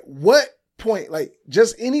 at what point? Like,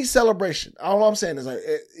 just any celebration. All I'm saying is like,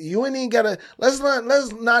 you ain't even gotta. Let's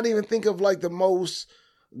not even think of like the most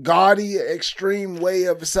gaudy, extreme way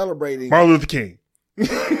of celebrating. Martin Luther King.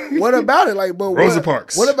 What about it? Like, but Rosa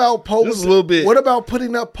Parks. What about posters? Just a little bit. What about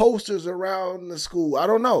putting up posters around the school? I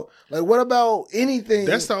don't know. Like, what about anything?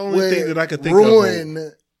 That's the only thing that I could think ruin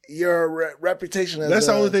of. Your reputation. That's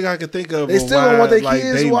the only thing I could think of. They still don't want their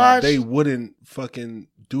kids watch. They wouldn't fucking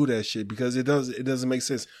do that shit because it doesn't make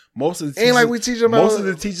sense. Most of the teachers, ain't like we teach them. Most of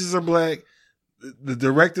the teachers are black. The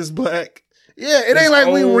director's black. Yeah, it ain't like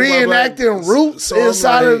we reenacting roots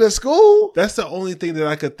inside of the school. That's the only thing that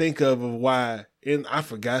I could think of why. And I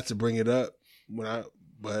forgot to bring it up but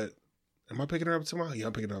am I picking it up tomorrow? Yeah,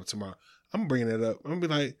 I'm picking it up tomorrow. I'm bringing it up. I'm gonna be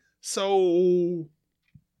like, so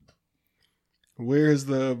where's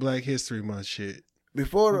the Black History Month shit?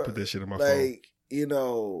 Before put that shit on my phone. Like, you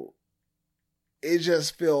know, it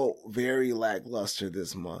just felt very lackluster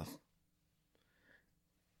this month.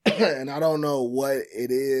 And I don't know what it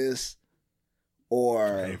is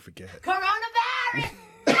or I ain't forget. Coronavirus!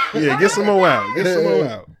 Yeah, get some more out. Get some more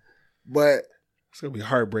out. But it's gonna be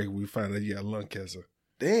heartbreaking when we find out you got lung cancer.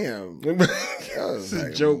 Damn. It's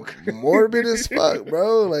a joke. Morbid as fuck,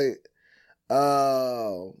 bro. Like,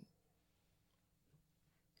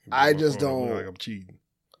 I just don't. Like I'm cheating.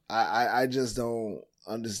 I just don't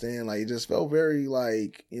understand. Like, it just felt very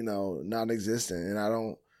like, you know, non-existent, and I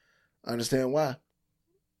don't understand why.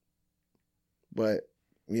 But,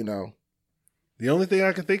 you know, the only thing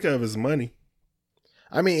I can think of is money.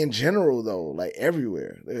 I mean, in general, though, like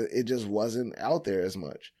everywhere, it just wasn't out there as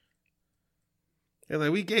much. Yeah,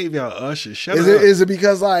 like we gave y'all Usher. Is it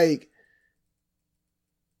because like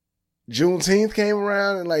Juneteenth came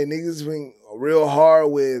around and like niggas went real hard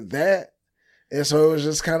with that, and so it was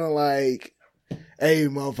just kind of like, hey,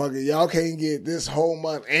 motherfucker, y'all can't get this whole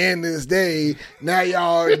month and this day. Now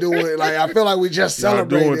y'all are doing like I feel like we just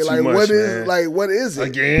celebrated. Like much, what is it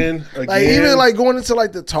again? Like even like going into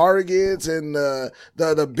like the Targets and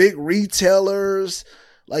the big retailers,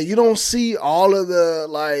 like you don't see all of the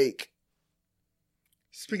like.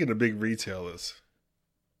 Speaking of big retailers,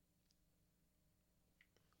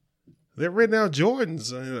 they're renting out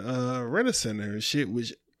Jordan's Rent-A-Center and shit,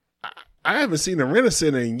 which I haven't seen a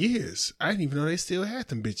Rent-A-Center in years. I didn't even know they still had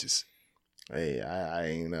them bitches. Hey, I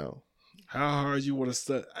ain't know. How hard you want to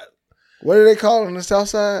study? What do they call it on the South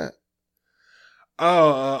Side?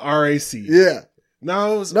 Oh, RAC. Yeah.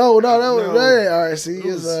 No, it was, no, RAC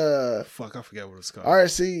is fuck, I forgot what it's called.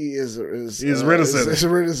 RAC is Rent-A-Center. It's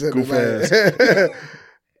Rent-A-Center. Goof ass.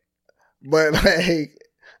 But like,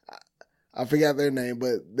 I forgot their name,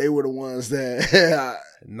 but they were the ones that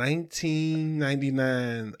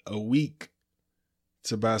 $19.99 a week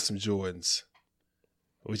to buy some Jordans,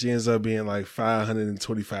 which ends up being like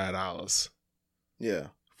 $525. Yeah,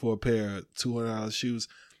 for a pair of $200 shoes.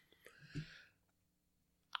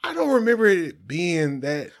 I don't remember it being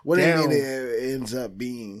that. What do you down. mean it ends up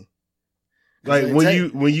being? Like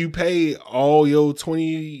when you pay all your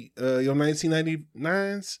your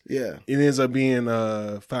 1999s, yeah, it ends up being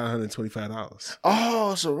 $525.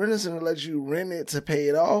 Oh, so Rent-A-Center lets you rent it to pay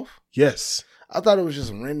it off? Yes. I thought it was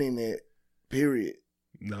just renting it. Period.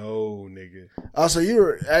 No, nigga. Oh, so you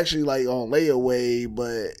were actually like on layaway,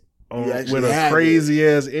 but with a crazy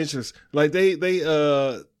ass interest. Like they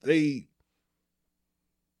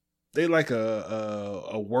like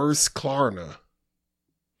a worse Klarna.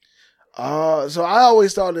 So I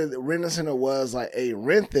always thought that Rent-A-Center was like, hey,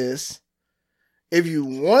 rent this. If you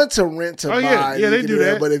want to rent to buy, yeah, they do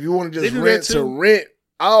that. But if you want to just rent to rent,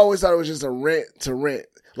 I always thought it was just a rent to rent.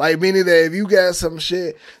 Like meaning that if you got some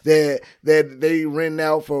shit that they rent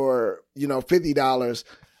out for, you know, $50,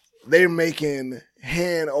 they're making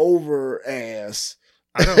hand over ass.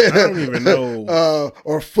 I don't even know.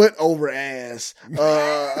 Or foot over ass. You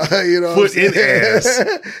know, foot in ass.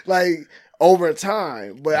 Like over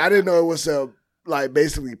time. But I didn't know it was like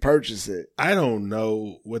basically purchase it. I don't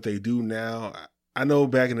know what they do now. I know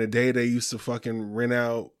back in the day they used to fucking rent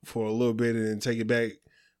out for a little bit and then take it back.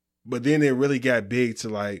 But then it really got big to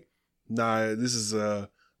like, nah, this is a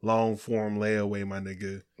long form layaway, my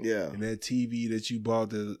nigga. Yeah. And that TV that you bought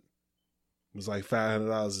that was like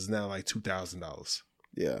 $500 is now like $2,000.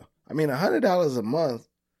 Yeah. I mean, $100 a month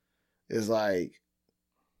is like,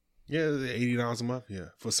 Yeah, $80 a month. Yeah,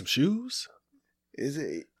 for some shoes. Is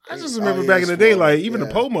it? I just remember back in the day, like even the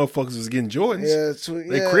yeah. poor motherfuckers was getting Jordans. Yeah,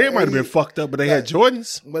 Their crib might have been fucked up, but they had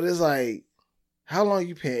Jordans. But it's like, how long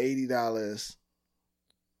you pay $80?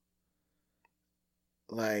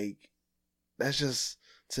 Like, that's just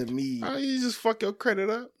to me. Oh, you just fuck your credit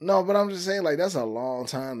up. No, but I'm just saying, like, that's a long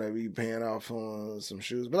time to be paying off on some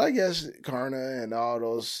shoes. But I guess Karna and all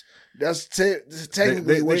those, that's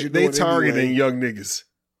technically what you're doing. They targeting anyway. young niggas.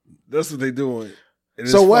 That's what they doing. And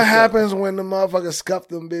So it's what fucked happens up. when the motherfuckers scuff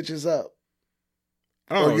them bitches up?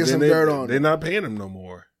 Oh, or get some dirt on They're them? not paying them no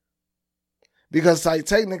more. Because like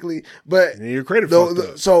technically, but And your credit fucked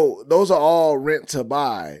up. so those are all rent to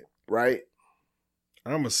buy, right?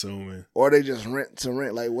 I'm assuming. Or they just rent to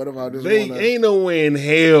rent. Like, what if I just They wanna, ain't no way in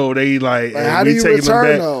hell they like how we do you taking them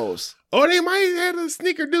return back. those? Oh, they might have a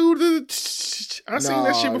sneaker dude. I seen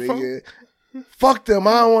that shit before. Nigga. Fuck them.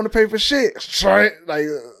 I don't want to pay for shit. Straight. Like,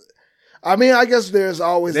 I mean, I guess there's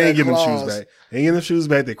always They ain't that getting them clause. shoes back. They ain't getting them shoes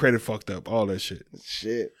back. Their credit fucked up. All that shit.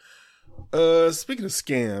 Shit. Speaking of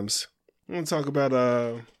scams, I'm gonna talk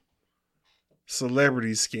about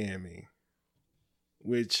celebrity scamming,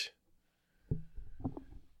 which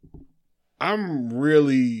I'm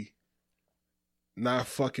really not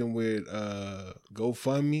fucking with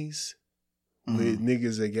GoFundMe's with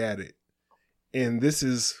niggas that got it. And this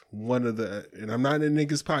is one of the, and I'm not in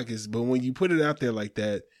niggas' pockets, but when you put it out there like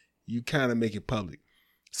that, you kind of make it public.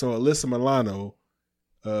 So Alyssa Milano,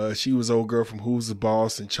 she was old girl from Who's the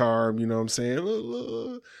Boss and Charm, you know what I'm saying?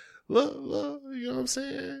 Look, you know what I'm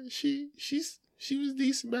saying? She was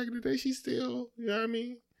decent back in the day. She's still, you know what I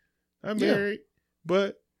mean? I'm married.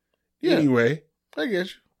 But anyway. I get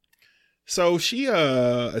you. So she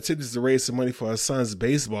attempted to raise some money for her son's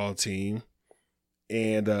baseball team.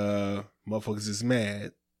 And motherfuckers is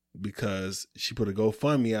mad because she put a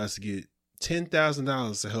GoFundMe out to get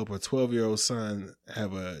 $10,000 to help her 12-year-old son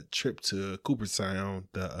have a trip to Cooperstown,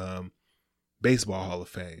 the Baseball Hall of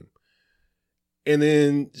Fame. And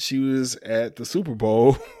then she was at the Super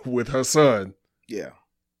Bowl with her son. Yeah.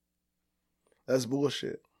 That's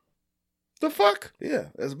bullshit. The fuck? Yeah,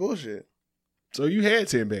 that's bullshit. So you had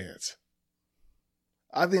 10 bands.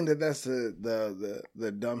 I think that's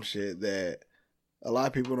the dumb shit that a lot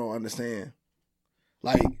of people don't understand.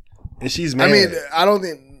 Like, And she's mad. I mean, I don't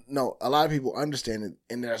think, no, a lot of people understand it,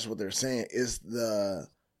 and that's what they're saying, is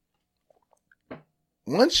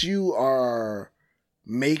once you are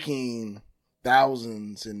making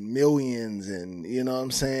thousands and millions and, you know what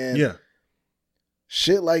I'm saying? Yeah.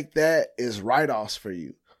 Shit like that is write-offs for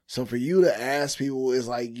you. So for you to ask people is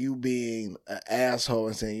like you being an asshole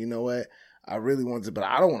and saying, you know what? I really want to, but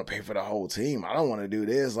I don't want to pay for the whole team. I don't want to do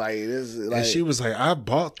this. Like this. Like, and she was like, I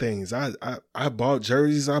bought things. I bought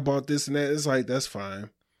jerseys. I bought this and that. It's like, that's fine.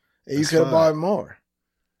 And you could have bought more.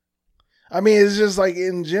 I mean, it's just like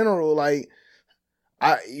in general, like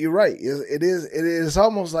you're right. It is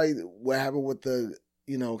almost like what happened with the,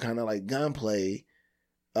 you know, kind of like gunplay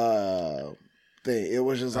thing. It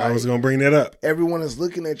was just like, I was gonna bring that up. Everyone is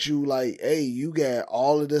looking at you like, hey, you got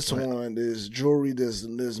all of this on, this jewelry, this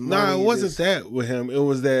money. Nah, it wasn't that with him. It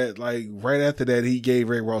was that like right after that he gave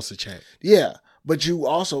Ray Ross a check. Yeah, but you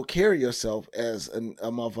also carry yourself as a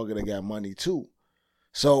motherfucker that got money too.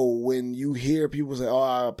 So when you hear people say, "Oh,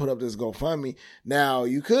 I put up this GoFundMe," now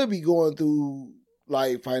you could be going through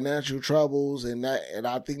like financial troubles, and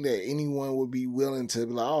I think that anyone would be willing to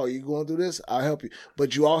be like, "Oh, you going through this? I'll help you."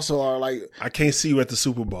 But you also are like, I can't see you at the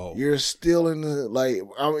Super Bowl. You're still in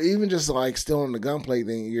the even just like still in the gunplay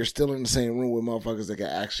thing. You're still in the same room with motherfuckers that can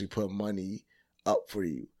actually put money up for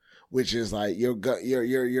you, which is like your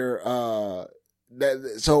that.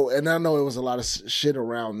 So, and I know it was a lot of shit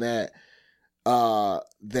around that.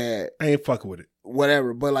 That I ain't fucking with it.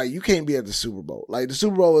 Whatever, but like you can't be at the Super Bowl. Like the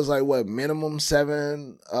Super Bowl is like what, minimum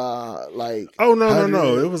 7? Like, oh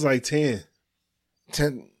no, it was like 10.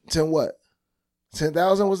 10 what?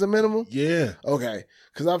 10,000 was the minimum. Yeah. Okay,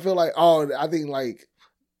 because I feel like I think like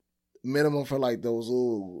minimum for like those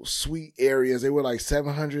little suite areas they were like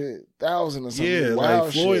 700,000 or something. Yeah, Wild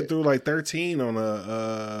like Floyd shit. threw like 13 on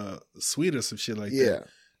a suite or some shit like Yeah. that.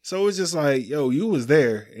 So it's just like, yo, you was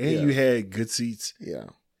there and Yeah. you had good seats. Yeah.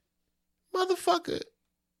 Motherfucker.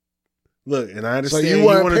 Look, and I understand you you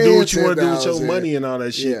weren't want to do paying what you want to do with your 10,000. money and all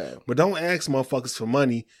that shit. Yeah. But don't ask motherfuckers for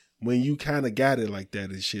money when you kind of got it like that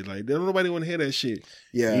and shit. Like, don't nobody want to hear that shit.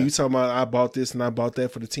 Yeah. And you talking about, I bought this and I bought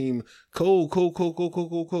that for the team. Cool.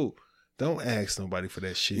 Don't ask nobody for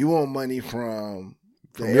that shit. You want money from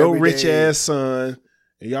your rich ass son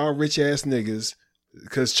and y'all rich ass niggas.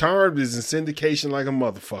 Because Charmed is in syndication like a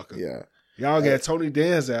motherfucker. Yeah. Y'all got Tony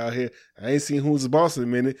Danza out here. I ain't seen Who's the Boss in a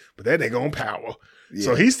minute, but that nigga on power. Yeah.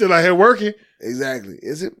 So he's still out here working. Exactly.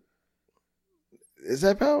 Is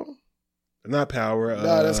that Power? Not Power.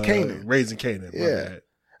 No, that's Kanan. Raising Kanan. My Yeah. bad.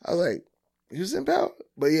 I was like, he was in Power?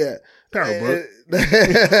 But yeah. Power book.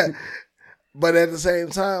 But at the same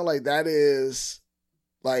time, like, that is,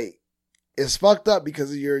 like, it's fucked up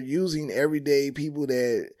because you're using everyday people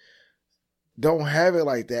that don't have it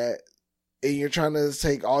like that, and you're trying to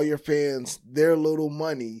take all your fans, their little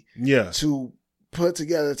money, to put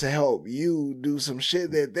together to help you do some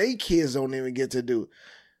shit that they kids don't even get to do.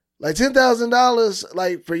 Like $10,000,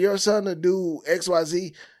 like, for your son to do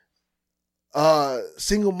XYZ.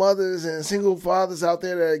 Single mothers and single fathers out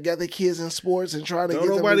there that got their kids in sports and trying to get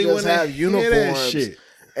them to just have uniforms,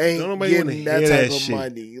 ain't getting that type of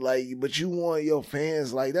money. Like, but you want your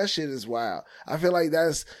fans, like, that shit is wild. I feel like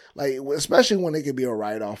that's, like, especially when it could be a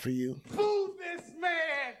write-off for you. Fool this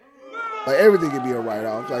man. Like, everything could be a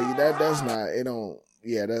write-off. Like, that's not, it don't,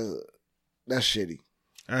 yeah, that's shitty.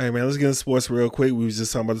 All right, man, let's get into sports real quick. We was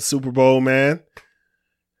just talking about the Super Bowl, man.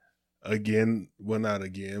 Again, well, not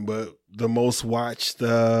again, but the most watched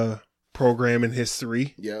program in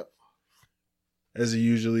history. Yep. As it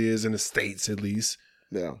usually is in the States, at least.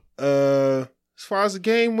 Yeah. As far as the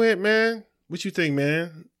game went, man, what you think,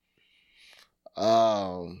 man?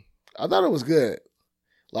 I thought it was good.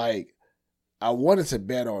 Like, I wanted to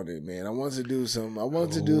bet on it, man. I wanted to do some.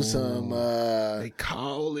 They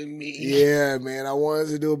calling me. Yeah, man. I wanted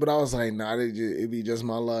to do it, but I was like, nah, it'd be just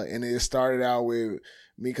my luck. And it started out with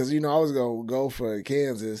me because, I was going to go for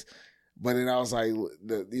Kansas. But then I was like,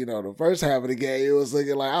 the first half of the game, it was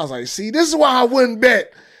looking like, I was like, see, this is why I wouldn't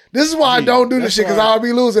bet. This is why I don't do this shit, because I'll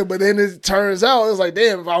be losing. But then it turns out, it was like,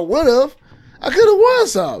 damn, if I would have, I could have won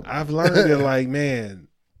something. I've learned that, like, man,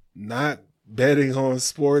 not betting on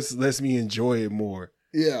sports lets me enjoy it more.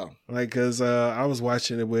 Yeah. Like, because I was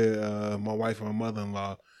watching it with my wife and my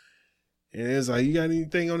mother-in-law. And it was like, you got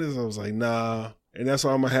anything on this? I was like, nah. And that's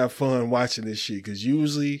why I'm going to have fun watching this shit. Because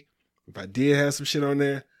usually, if I did have some shit on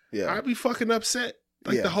there, I'd be fucking upset.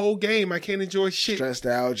 Like, the whole game, I can't enjoy shit. Stressed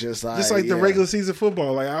out, just like the regular season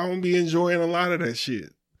football. Like, I don't be enjoying a lot of that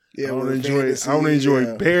shit. Yeah, I don't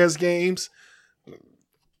enjoy Bears games.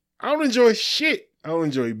 I don't enjoy shit. I don't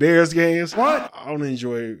enjoy Bears games. What? I don't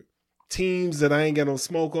enjoy teams that I ain't got no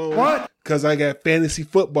smoke on. What? Because I got fantasy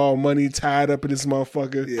football money tied up in this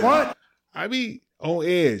motherfucker. Yeah. What? I be on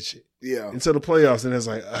edge. Yeah. Until the playoffs, and it's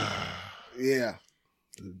like, yeah.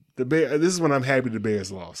 This is when I'm happy the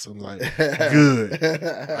Bears lost. I'm like, good.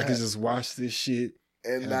 I can just watch this shit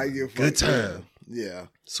and now you're good time. Yeah.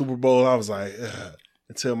 Super Bowl, I was like,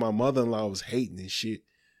 until my mother-in-law was hating this shit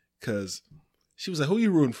because she was like, who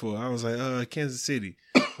you rooting for? I was like, Kansas City.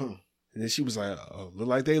 And then she was like, oh, look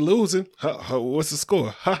like they losing. What's the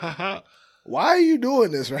score? Ha ha ha. Why are you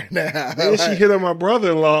doing this right now? Then she hit on my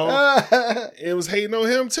brother-in-law and was hating on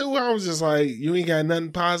him too. I was just like, you ain't got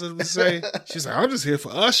nothing positive to say? She's like, I'm just here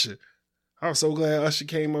for Usher. I was so glad Usher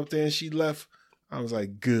came up there and she left. I was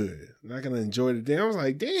like, good. I'm not going to enjoy the day. I was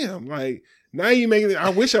like, damn. Like, now you making it. I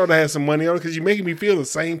wish I would have had some money on it because you're making me feel the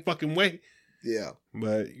same fucking way. Yeah.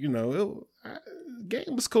 But, the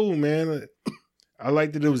game was cool, man. I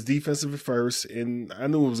liked that it was defensive at first, and I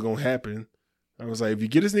knew it was going to happen. I was like, if you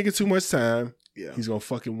get this nigga too much time, he's going to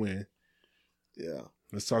fucking win. Yeah.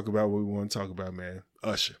 Let's talk about what we want to talk about, man.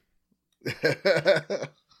 Usher.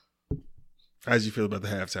 How'd you feel about the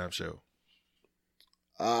halftime show?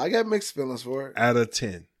 I got mixed feelings for it. Out of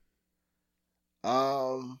 10.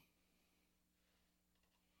 I'll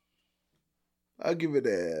give it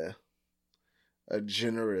a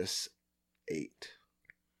generous 8.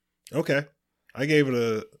 Okay. I gave it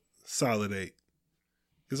a solid 8.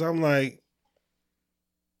 Because I'm like,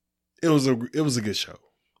 it was a good show.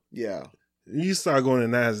 Yeah. You start going to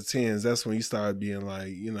 9s or 10s, that's when you start being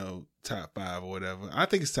like, top 5 or whatever. I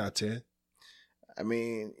think it's top 10. I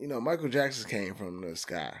mean, Michael Jackson came from the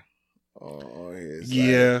sky on his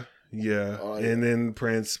Yeah. And then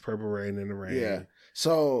Prince, Purple Rain in the Rain. Yeah.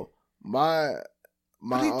 So but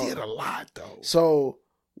he did a lot though. So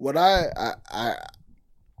what I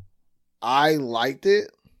liked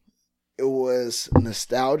it. It was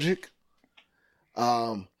nostalgic.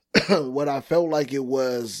 What I felt like it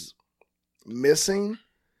was missing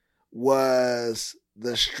was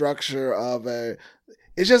the structure of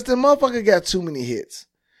it's just the motherfucker got too many hits.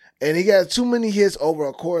 And he got too many hits over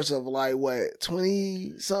a course of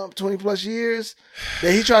 20 plus years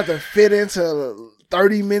that he tried to fit into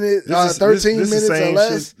 30 minutes, 13 minutes or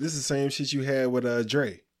less. This is the same shit you had with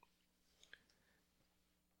Dre.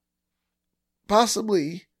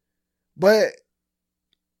 Possibly. But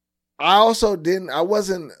I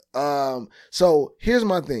wasn't, so here's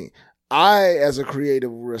my thing. I, as a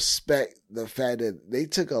creative, respect the fact that they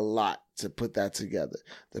took a lot to put that together.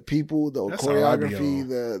 The people, the That's all I be choreography, on.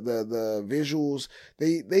 the visuals,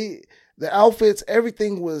 the outfits,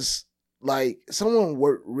 everything was like someone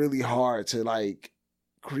worked really hard to like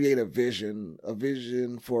create a vision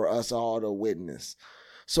for us all to witness.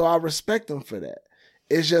 So I respect them for that.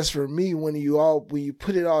 It's just for me when you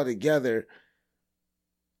put it all together,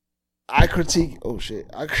 I critique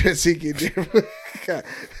it differently.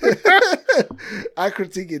 I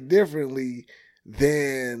critique it differently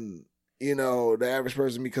than, the average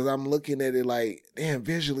person, because I'm looking at it like, damn,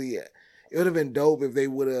 visually, it would have been dope if they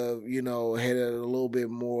would have, had it a little bit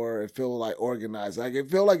more. It felt like organized. Like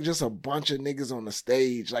it felt like just a bunch of niggas on the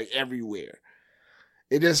stage, like everywhere.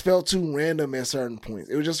 It just felt too random at certain points.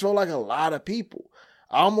 It just felt like a lot of people.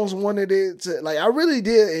 I almost wanted it to, like, I really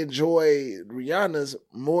did enjoy Rihanna's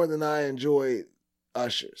more than I enjoyed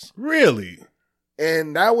Usher's. Really?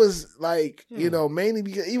 And that was like, mainly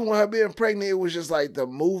because even with her being pregnant, it was just like the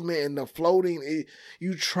movement and the floating.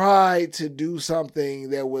 You tried to do something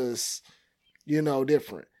that was,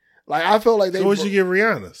 different. Like, I felt like they. So what'd you give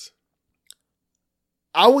Rihanna's?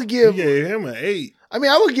 I would give. You gave him an 8. I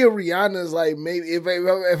mean, I would give Rihanna's like maybe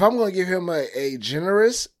if I'm going to give him a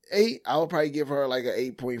generous 8, I would probably give her like an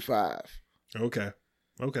 8.5. Okay.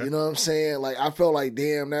 You know what I'm saying? Like, I felt like,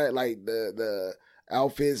 damn, that like the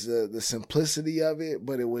outfits, the simplicity of it,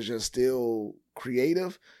 but it was just still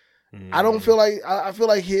creative. I don't feel like I feel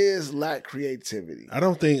like his lack creativity. I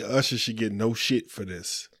don't think Usher should get no shit for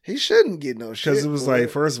this. He shouldn't get no shit because it was like,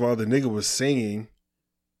 first of all, the nigga was singing.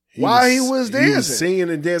 He was dancing. He was singing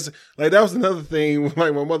and dancing. Like, that was another thing.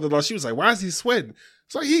 Like, my mother-in-law, she was like, "Why is he sweating?"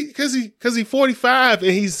 It's like because he 45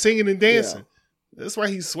 and he's singing and dancing. Yeah. That's why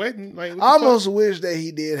he's sweating. Like, I almost wish that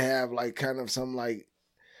he did have like kind of some like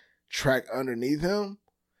track underneath him,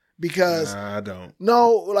 because I don't.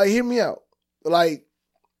 No, like, hear me out. Like,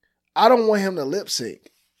 I don't want him to lip sync.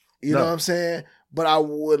 You know what I'm saying? But I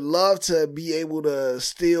would love to be able to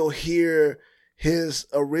still hear his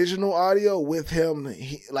original audio with him,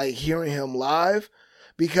 like hearing him live,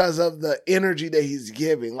 because of the energy that he's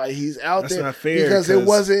giving. Like, he's out That's there not fair, because it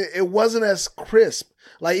wasn't as crisp.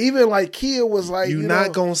 Like, even like Kia was like, you're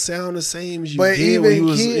not gonna sound the same as you but did when you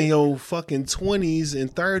was Kia, in your fucking 20s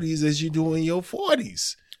and 30s as you do in your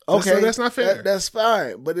 40s. Okay, so that's not fair. That's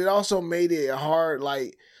fine, but it also made it hard,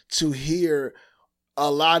 like, to hear a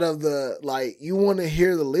lot of the, like, you want to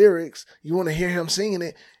hear the lyrics, you want to hear him singing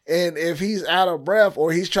it, and if he's out of breath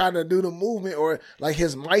or he's trying to do the movement or like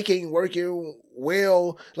his mic ain't working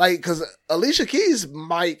well, like, because Alicia Keys'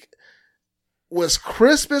 mic was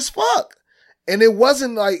crisp as fuck, and it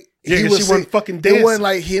wasn't like she wasn't fucking dancing. It wasn't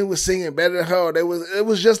like he was singing better than her. It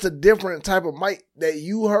was just a different type of mic that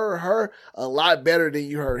you heard her a lot better than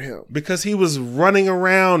you heard him. Because he was running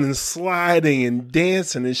around and sliding and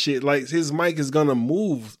dancing and shit. Like, his mic is gonna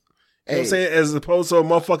move. You know what I'm saying? As opposed to a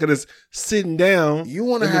motherfucker that's sitting down. You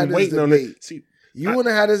want to have this debate. You want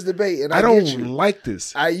to have this debate, and I don't get you. like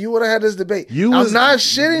this. You want to have this debate. I'm not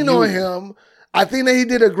shitting on him. I think that he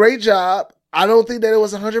did a great job. I don't think that it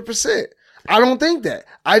was 100%. I don't think that.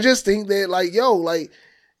 I just think that, like, like,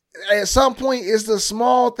 at some point, it's the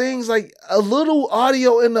small things, like a little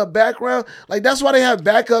audio in the background. Like, that's why they have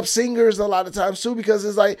backup singers a lot of times too, because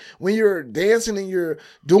it's like when you're dancing and you're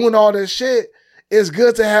doing all this shit, it's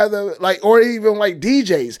good to have the, like, or even like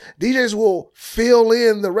DJs. DJs will fill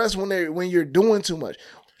in the rest when you're doing too much.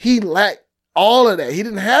 He lacked all of that. He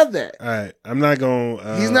didn't have that. All right, I'm not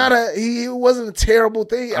gonna. He wasn't a terrible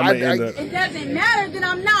thing. It doesn't matter that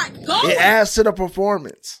I'm not going. It adds to the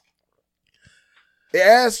performance. It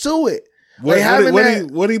adds to it.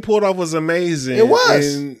 What he pulled off was amazing. It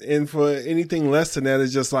was. And for anything less than that,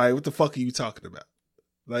 it's just like, what the fuck are you talking about?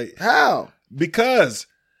 Like, how? Because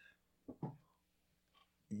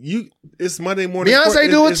it's Monday morning. Beyonce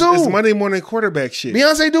do it too. It's Monday morning quarterback shit.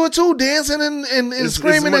 Beyonce do it too, dancing and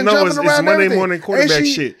screaming and jumping around. It's Monday morning quarterback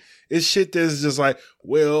shit. It's shit that's just like,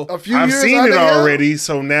 well, I've years seen it already,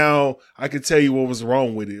 so now I can tell you what was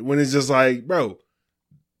wrong with it. When it's just like, bro,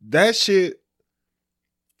 that shit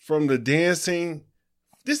from the dancing,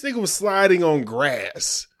 this nigga was sliding on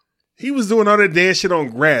grass. He was doing all that dance shit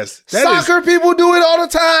on grass. Soccer people do it all the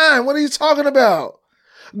time. What are you talking about?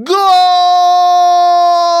 Go!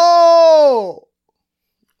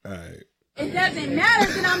 All right. It doesn't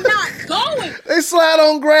matter that I'm not going. They slide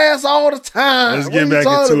on grass all the time. Let's get back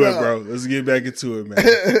into it, bro. Let's get back into it, man.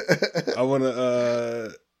 I want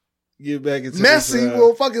to get back into Messi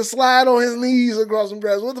will fucking slide on his knees across some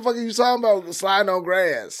grass. What the fuck are you talking about sliding on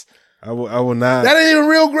grass? I will not. That ain't even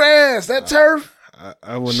real grass. That turf.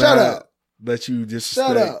 I will Shut not up. let you disrespect.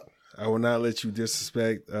 Shut up. I will not let you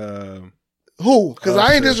disrespect Who? Because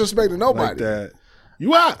I ain't disrespecting nobody. like that.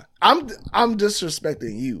 You are. I'm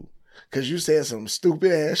disrespecting you because you said some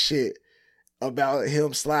stupid ass shit about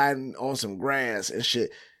him sliding on some grass and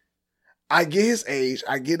shit. I get his age.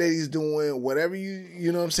 I get that he's doing whatever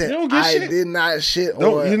you know what I'm saying. You don't get shit. Did not shit.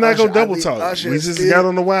 No, you're not gonna double talk. Usher We just still, got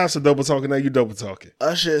on the wild, so double talking. Now you double talking.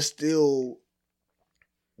 Usher is still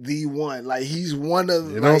the one. Like he's one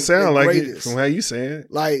of. It don't sound like greatest. it from how you saying.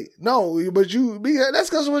 Like no, but that's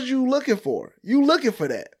because what you looking for. You looking for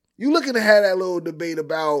that. You looking to have that little debate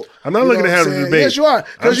about. I'm not looking to have a debate. Yes, you are.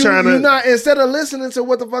 Because you're not, instead of listening to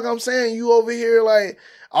what the fuck I'm saying, you over here like,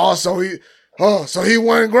 so he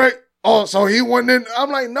wasn't great. Oh, so he wasn't.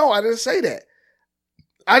 I'm like, no, I didn't say that.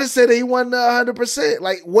 I just said that he wasn't 100%.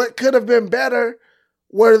 Like, what could have been better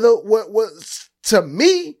were to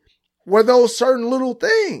me were those certain little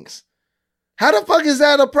things. How the fuck is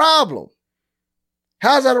that a problem?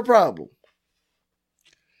 How's that a problem?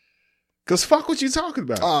 Cause fuck what you talking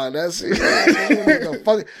about. Oh, that's it.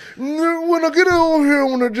 When I get over here,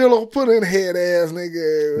 when the jello put in head ass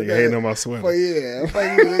nigga hating on my swimmer. But yeah,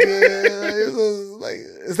 like,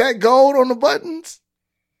 is that gold on the buttons?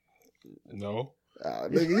 No. Oh,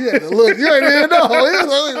 nigga, you had to look. You ain't even know.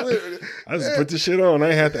 I just put this shit on. I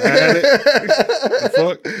ain't have to add it. The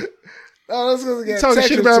fuck. Oh, that's because you talking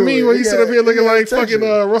shit about me when you sit up here looking like fucking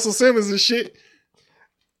Russell Simmons and shit.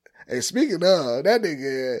 Hey, speaking of that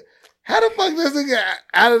nigga. How the fuck this nigga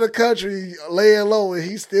out of the country laying low and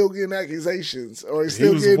he's still getting accusations or he's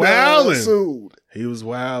still getting sued? He was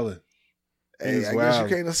wilding. Hey, I guess you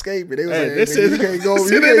can't escape it. They was hey, like, you can't go over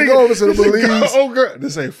to the Belize. Oh, girl,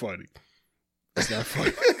 this ain't funny. It's not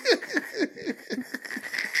funny.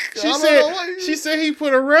 She said he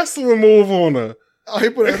put a wrestling move on her. Oh, he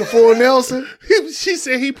put it in a full Nelson? She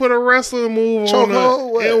said he put a wrestling move on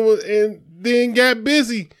her and then got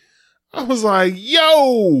busy. I was like,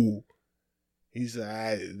 yo. He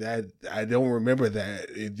said, I don't remember that.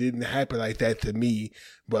 It didn't happen like that to me,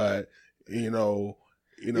 but people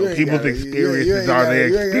experiences are their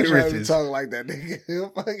experiences. Talk like that, nigga.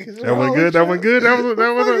 That wasn't good. That wasn't good.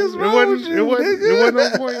 It wasn't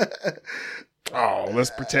on point. Oh,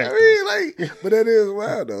 let's protect. I mean, but that is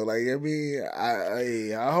wild though. Like, I mean,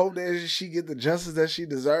 I hope that she get the justice that she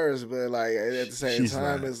deserves, but like at the same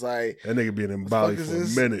time, it's like that nigga been in Bali for a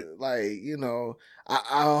minute. Like,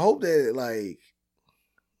 I hope that like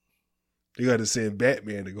you got to send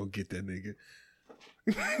Batman to go get that nigga.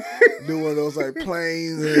 Do one of those like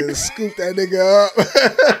planes and scoop that nigga up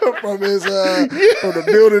from his from the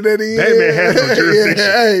building that he Batman in. has no jurisdiction.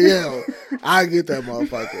 Yeah, I get that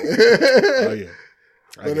motherfucker. Oh yeah.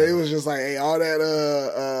 But it was just like, hey, all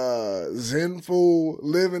that Zen fool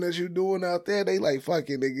living that you doing out there, they like,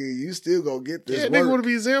 fucking nigga, you still gonna get this work. They want to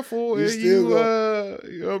be Zen fool. You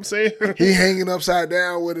know what I'm saying? He hanging upside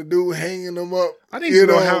down with a dude hanging him up. I didn't even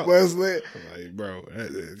know how. Like, bro.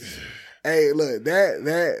 Hey, look, that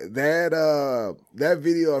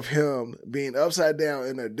video of him being upside down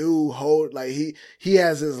and a dude he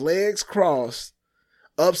has his legs crossed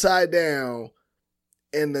upside down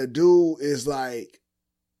and the dude is like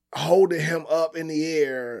holding him up in the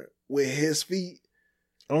air with his feet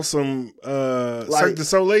on some Cirque du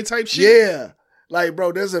Soleil type shit. Yeah, like,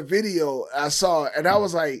 bro, there's a video I saw and I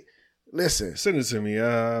was like, listen, send it to me.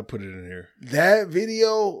 I'll put it in here. That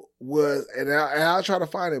video was, and I'll try to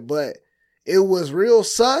find it, but it was real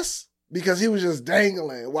sus because he was just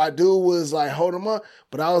dangling while dude was like holding him up.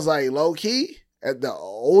 But I was like, low key, at the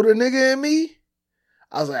older nigga in me,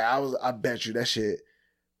 I bet you that shit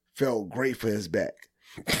felt great for his back.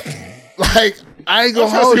 Like, I ain't gonna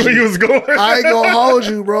hold you. Where you was going. I ain't gonna hold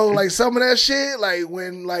you, bro. Like, some of that shit, like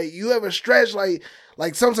when like you ever stretch, like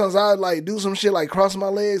sometimes I like do some shit like cross my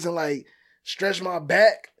legs and like stretch my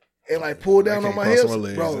back and like pull down on my hips,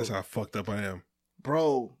 bro. That's how fucked up I am,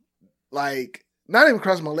 bro. Like, not even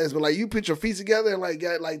cross my legs, but like you put your feet together and like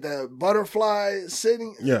got like the butterfly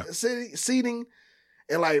seating,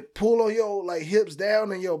 and like pull on your like hips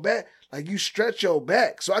down and your back. Like, you stretch your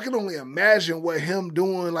back. So I can only imagine what him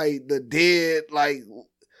doing, like, the dead, like,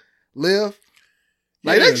 lift.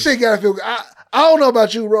 Like, that shit gotta feel good. I don't know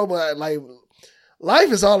about you, bro, but, like,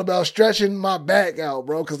 life is all about stretching my back out,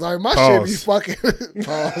 bro. Because, like, my shit be fucking...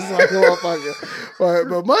 Pause. Like, motherfucker.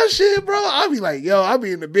 But my shit, bro, I be like, yo, I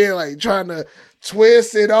be in the bed, like, trying to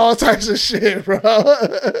twist and all types of shit, bro.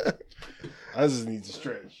 I just need to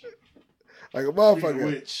stretch. Like a motherfucker.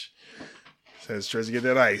 Which... Says tries to get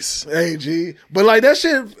that ice. Hey, G. But like that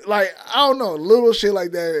shit, like, I don't know, little shit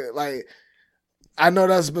like that, like, I know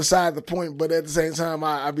that's beside the point, but at the same time,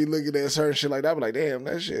 I be looking at certain shit like that. I be like, damn,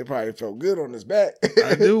 that shit probably felt good on his back.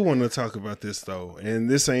 I do want to talk about this though, and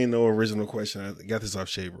this ain't no original question. I got this off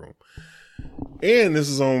Shade Room, and this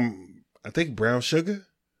is on I think Brown Sugar.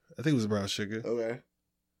 I think it was Brown Sugar. Okay.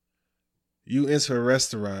 You enter a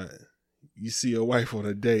restaurant, you see a wife on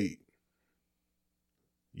a date.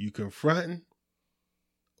 You confronting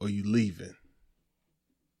or you leaving?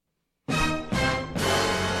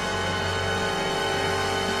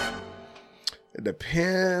 It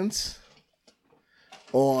depends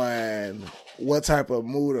on what type of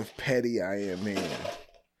mood of petty I am in.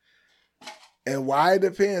 And why it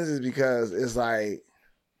depends is because it's like,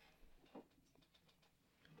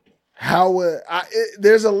 how would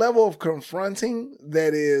there's a level of confronting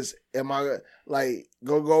that is, am I like,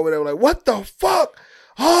 go over there like, what the fuck?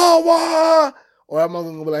 Oh, why? Or am I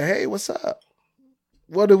going to be like, hey, what's up?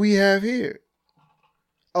 What do we have here?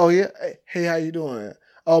 Oh, yeah. Hey, how you doing?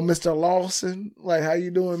 Oh, Mr. Lawson. Like, how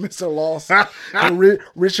you doing, Mr. Lawson?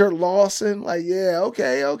 Richard Lawson. Like, yeah,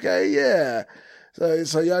 okay, yeah.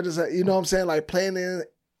 So y'all just, you know what I'm saying? Like, planning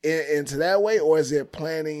into that way? Or is it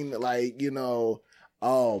planning like,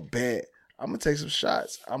 oh, bet. I'm going to take some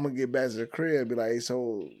shots. I'm going to get back to the crib and be like, hey,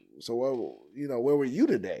 so what, where were you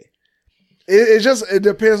today? It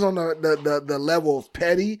depends on the level of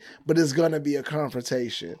petty, but it's going to be a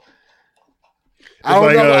confrontation. I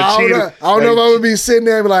don't know if I would be sitting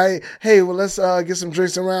there and be like, hey, well, let's get some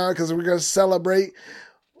drinks around because we're going to celebrate.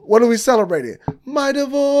 What are we celebrating? My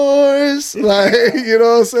divorce. Like, you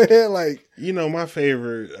know what I'm saying? Like, my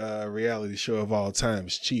favorite reality show of all time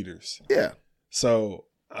is Cheaters. Yeah. So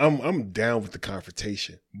I'm down with the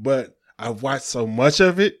confrontation, but I've watched so much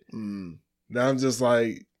of it that I'm just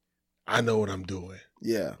like, I know what I'm doing.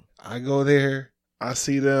 Yeah. I go there, I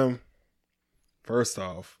see them. First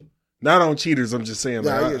off, not on Cheaters, I'm just saying,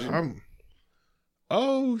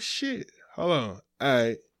 oh shit, hold on. All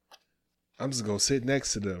right. I'm just going to sit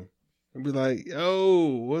next to them and be like, yo,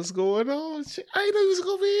 what's going on? I didn't know you was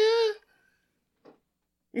going to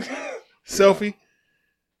be here. Selfie.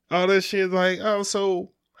 All that shit. Like, oh,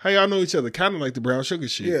 so how y'all know each other? Kind of like the Brown Sugar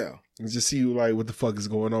shit. Yeah. And just see like what the fuck is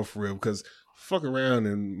going on for real. Because fuck around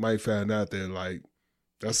and might find out that like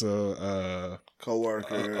that's a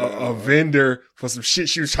coworker, a vendor for some shit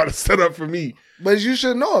she was trying to set up for me. But you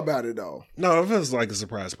should know about it though. No, it was like a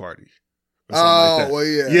surprise party. Oh, like well,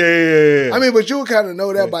 yeah. Yeah. I mean, but you would kind of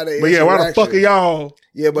know that by the But yeah, why the fuck are y'all?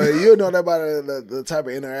 Yeah, but you'll know that by the type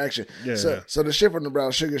of interaction. Yeah. So the shit from the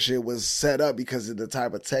Brown Sugar shit was set up because of the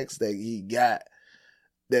type of text that he got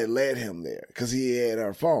that led him there. Because he had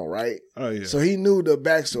her phone, right? Oh, yeah. So he knew the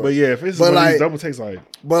backstory. But yeah, if it's one of these double takes, like...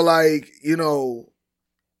 But like,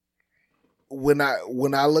 when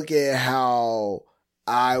I look at how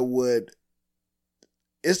I would...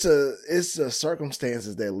 It's the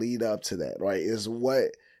circumstances that lead up to that, right? It's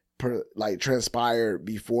what transpired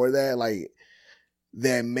before that, like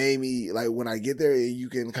that made me like when I get there, you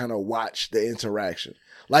can kind of watch the interaction.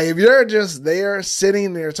 Like if you're just there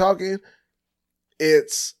sitting there talking,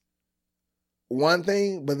 it's one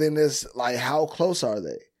thing, but then it's like how close are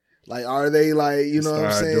they? Like, are they like, you know what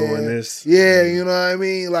I'm saying? Doing this. Yeah, you know what I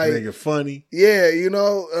mean? Like, make it funny. Yeah,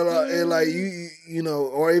 and like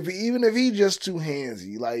or even if he just too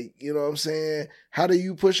handsy, like, you know what I'm saying? How do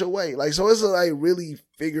you push away? Like, so it's like really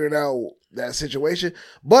figuring out that situation.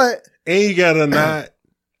 But and you gotta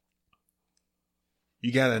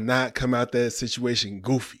not come out that situation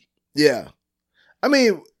goofy. Yeah. I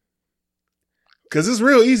mean, because it's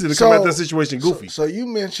real easy to come out that situation goofy. So you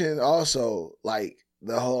mentioned also like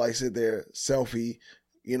the whole like sit there selfie,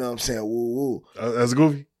 you know what I'm saying? Woo woo. That's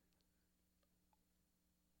goofy.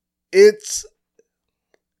 It's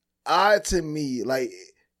odd to me. Like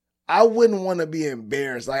I wouldn't want to be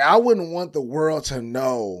embarrassed. Like I wouldn't want the world to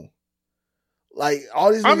know. Like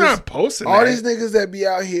all these. I'm niggas, not posting. All these niggas that be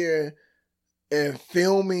out here and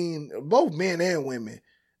filming, both men and women.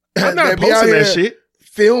 I'm not posting that shit.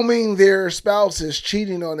 Filming their spouses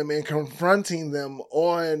cheating on them and confronting them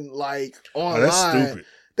on like online. That's stupid.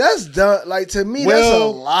 That's dumb. Like to me, that's a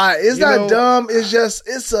lie. It's not dumb. It's just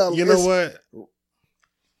You know what?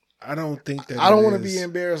 I don't think that. I don't want to be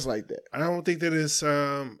embarrassed like that. I don't think that it's.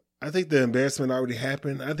 I think the embarrassment already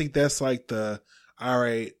happened. I think that's like all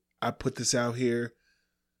right, I put this out here,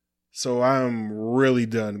 so I'm really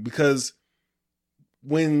done. Because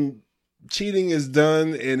when cheating is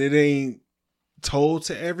done and it ain't told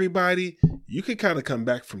to everybody, you can kind of come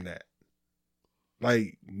back from that.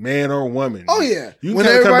 Like man or woman. Oh yeah. You when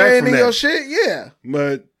everybody into your shit, yeah.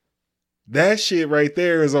 But that shit right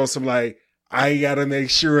there is also like, I gotta make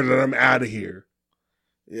sure that I'm out of here.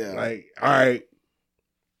 Yeah. Like, all right.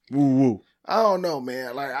 Woo woo. I don't know,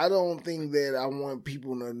 man. Like, I don't think that I want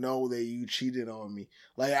people to know that you cheated on me.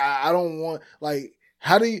 Like, I don't want, like,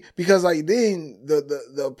 how do you, because like then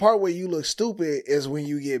the part where you look stupid is when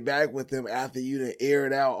you get back with them after you done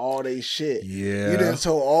aired out all they shit. Yeah. You done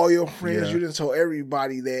told all your friends, Yeah. you done told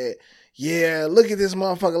everybody that, yeah, look at this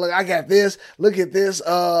motherfucker. Look, I got this. Look at this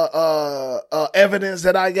evidence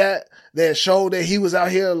that I got that showed that he was out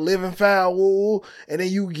here living foul, woo. And then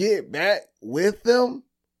you get back with them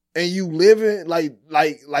and you living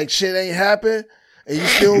like shit ain't happened, and you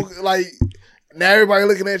still like now everybody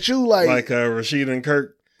looking at you like Rashid and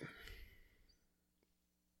Kirk.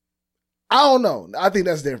 I don't know. I think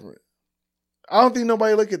that's different. I don't think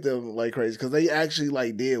nobody look at them like crazy because they actually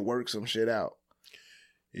like did work some shit out.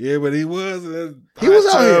 Yeah, but he was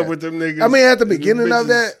out here with them niggas. I mean, at the beginning of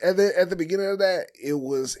that, at the beginning of that, it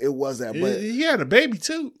was that. But he had a baby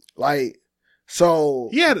too. Like, so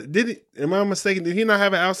Yeah, did he? Am I mistaken? Did he not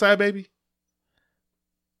have an outside baby?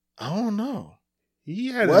 I don't know. He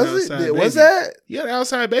had Was an it? outside baby. Was that He had an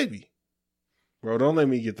outside baby. Bro, don't let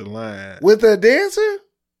me get the line. with the dancer?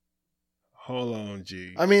 Hold on,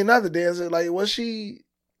 G. I mean, not the dancer. Like, was she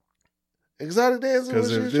exotic dancer? Because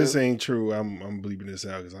Was if she this true? ain't true, I'm bleeping this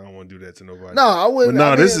out because I don't want to do that to nobody. No, I wouldn't. But no,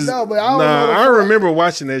 I mean, this is no, but I don't know the I fuck. remember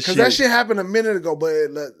watching that shit. Because that shit happened a minute ago. But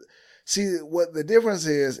see, what the difference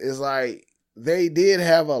is like they did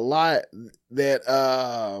have a lot that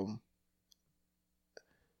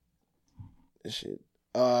shit.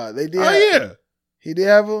 They did. Oh yeah, He did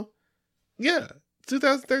have a. yeah.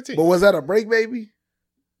 2013. But was that a break, baby?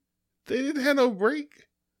 They didn't have no break.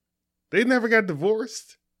 They never got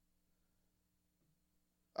divorced.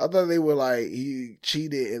 I thought they were like he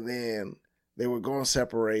cheated and then they were going to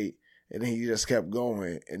separate and then he just kept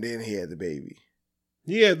going and then he had the baby.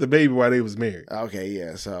 He had the baby while they was married. Okay,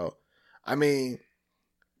 yeah. So, I mean,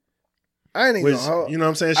 I ain't even Which, gonna hold you know what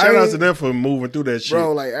I'm saying? Shout I out ain't- to them for moving through that shit.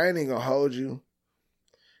 bro. Like, I ain't even gonna hold you.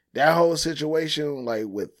 That whole situation, like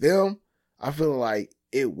with them, I feel like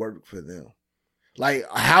it worked for them. Like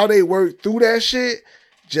how they worked through that shit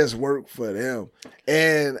just worked for them.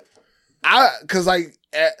 And cause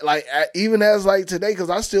even as like today, cause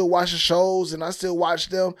I still watch the shows and I still watch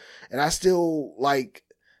them and I still like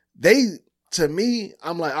to me,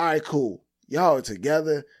 I'm like, all right, cool. Y'all are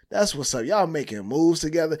together. That's what's up. Y'all making moves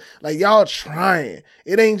together. Like y'all trying.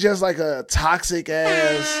 It ain't just like a toxic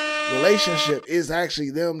ass relationship. It's actually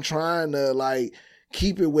them trying to like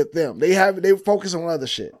keep it with them. They focus on other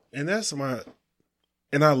shit. And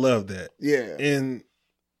and I love that. Yeah. And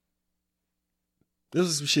this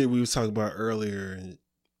is some shit we was talking about earlier. And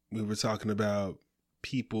we were talking about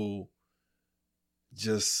people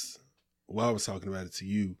I was talking about it to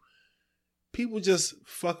you. People just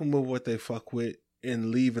fucking with what they fuck with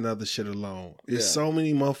and leaving other shit alone. There's so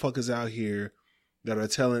many motherfuckers out here that are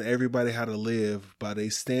telling everybody how to live by their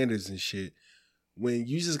standards and shit. When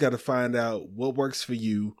you just got to find out what works for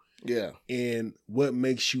you. Yeah. And what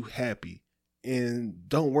makes you happy. And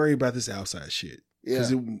don't worry about this outside shit. Yeah.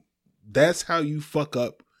 Because that's how you fuck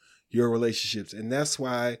up your relationships. And that's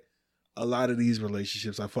why a lot of these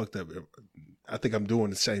relationships I fucked up. I think I'm doing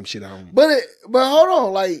the same shit. But hold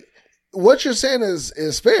on. Like, what you're saying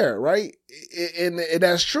is fair, right? And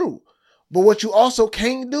that's true. But what you also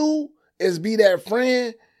can't do is be that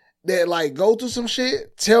friend that like go through some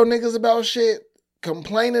shit, tell niggas about shit,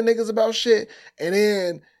 complain to niggas about shit, and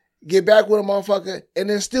then get back with a motherfucker and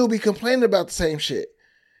then still be complaining about the same shit.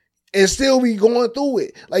 And still be going through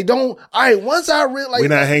it. Like, once I realize. We're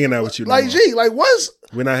not hanging out with you no like, more. G, like,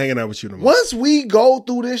 we're not hanging out with you no more. Once we go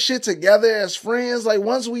through this shit together as friends, like,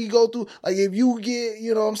 once we go through, like, if you get,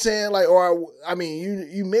 you know what I'm saying, like, or, I mean,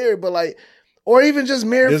 you married, but like, or even just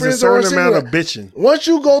married There's friends. a certain or amount single, of bitching. once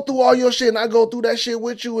you go through all your shit and I go through that shit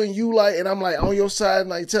with you and you like, and I'm like on your side and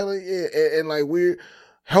like telling you, and like we're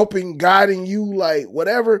helping, guiding you, like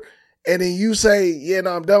whatever. And then you say, yeah,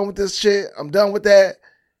 no, I'm done with this shit. I'm done with that.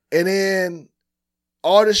 And then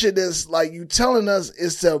all the shit that's like you telling us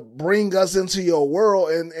is to bring us into your world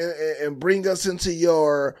and bring us into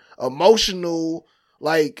your emotional,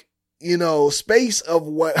 like, you know, space of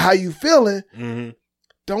how you feeling. Mm-hmm.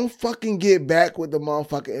 Don't fucking get back with the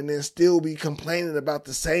motherfucker and then still be complaining about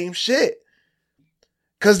the same shit.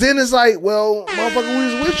 Cause then it's like, well, motherfucker,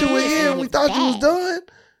 we was with you in here and we thought you was done.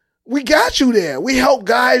 We got you there. We helped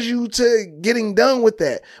guide you to getting done with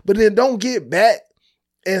that. But then don't get back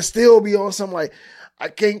and still be on some like, I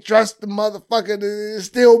can't trust the motherfucker to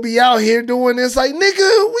still be out here doing this. Like,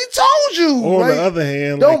 nigga, we told you. Or on like, the other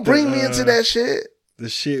hand, don't like bring me into that shit. The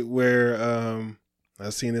shit where I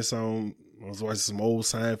seen this on, I was watching some old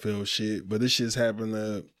Seinfeld shit, but this shit's happened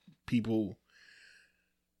to people.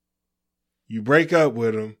 You break up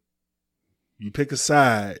with them, you pick a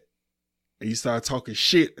side and you start talking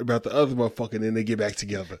shit about the other motherfucker, and then they get back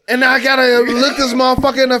together. And I gotta look this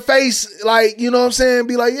motherfucker in the face, like, you know what I'm saying?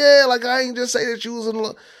 Be like, yeah, like, I ain't just say that you was in, you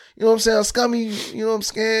know what I'm saying, a scummy, you know what I'm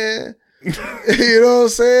saying? You know what I'm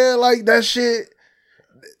saying? Like, that shit,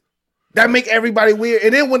 that make everybody weird.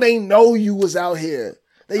 And then when they know you was out here,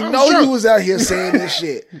 you was out here saying this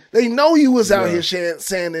shit. They know you was out here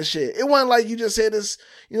saying this shit. It wasn't like you just said this,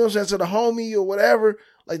 you know what I'm saying, to the homie or whatever.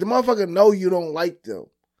 Like, the motherfucker know you don't like them.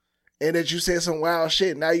 And that you said some wild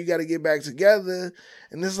shit. Now you got to get back together.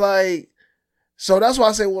 And it's like, so that's why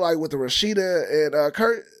I say, well, like with the Rashida and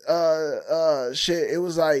Kurt shit, it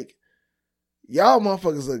was like, y'all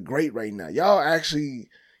motherfuckers look great right now. Y'all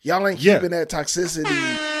ain't keeping that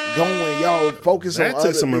toxicity going. Y'all focus on that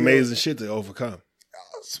took some amazing shit to overcome.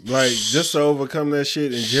 Like, just to overcome that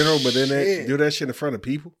shit in general, but then do that shit in front of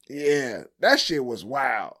people. Yeah, that shit was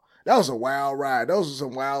wild. That was a wild ride. Those were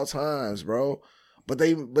some wild times, bro. But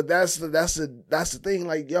that's the thing.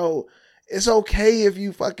 Like, yo, it's okay if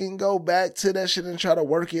you fucking go back to that shit and try to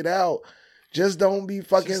work it out. Just don't be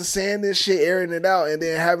fucking saying this shit, airing it out, and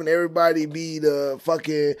then having everybody be the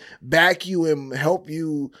fucking back you and help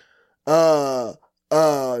you, not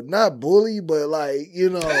bully, but like,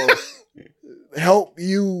 you know, help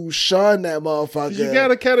you shun that motherfucker. You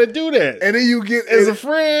gotta kind of do that. And then you get as a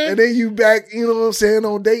friend. And then you back, you know what I'm saying,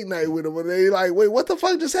 on date night with them. And they like, wait, what the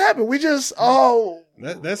fuck just happened? We just all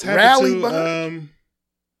that's happened to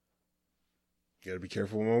gotta be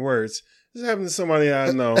careful with my words. This happened to somebody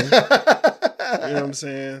I know. You know what I'm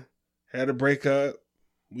saying? Had a breakup.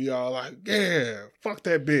 We all like, yeah, fuck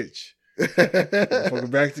that bitch. Fucking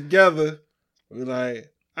back together. We like,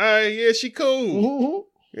 all right, yeah, she cool.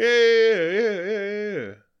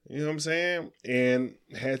 Yeah. You know what I'm saying? And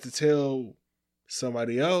had to tell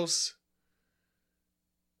somebody else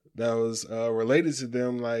that was related to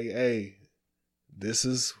them, like, hey, this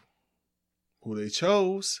is who they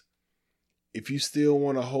chose. If you still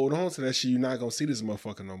want to hold on to that shit, you're not going to see this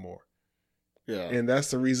motherfucker no more. Yeah. And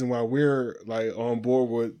that's the reason why we're like on board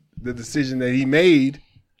with the decision that he made.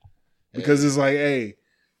 Because it's like, hey,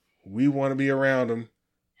 we want to be around him.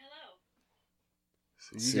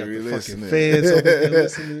 You Siri got the listening. fucking feds over there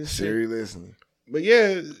listening to this Siri shit. listening. But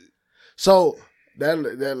yeah. So that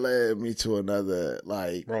led me to another,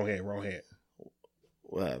 like. Wrong hand.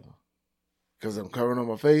 What happened? Because I'm covering on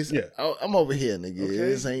my face? Yeah. I'm over here, nigga. Okay.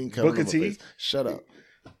 This ain't covering on my face. Shut up.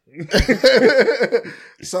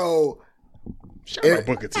 So. Shout out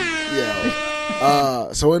Booker T.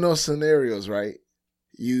 Yeah. So in those scenarios, right?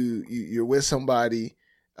 You're with somebody,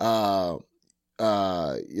 your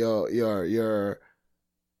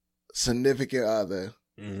significant other,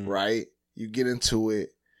 right? You get into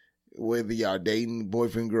it, whether y'all dating,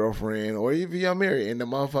 boyfriend, girlfriend, or even y'all married, and the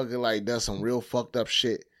motherfucker like does some real fucked up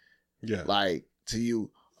shit. Yeah. Like to you,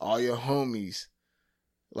 all your homies,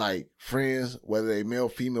 like friends, whether they male,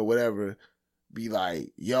 female, whatever, be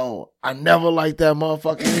like, yo, I never liked that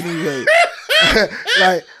motherfucker anyway.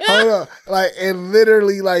 Like, hold up. Like, and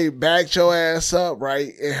literally like back your ass up,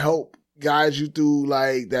 right? And help guide you through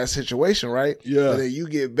like that situation, right? Yeah. And then you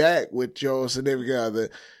get back with your significant other.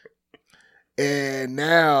 And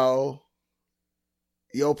now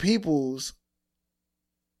your peoples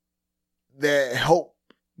that help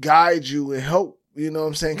guide you and help, you know what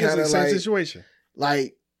I'm saying? Kind of same like situation.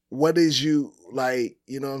 Like, what is you like,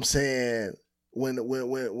 you know what I'm saying? When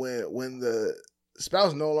the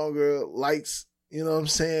spouse no longer likes, you know what I'm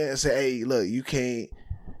saying, and say, hey, look, you can't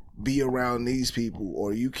be around these people,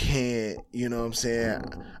 or you can't, you know what I'm saying,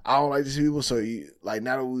 I don't like these people, so you, like,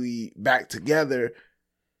 now that we back together,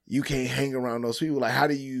 you can't hang around those people. Like, how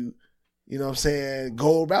do you know what I'm saying,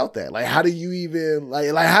 go about that? Like, how do you even,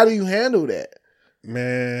 like how do you handle that?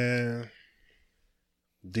 Man,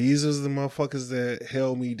 these are the motherfuckers that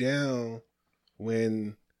held me down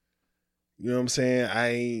when, you know what I'm saying,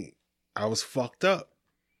 I was fucked up.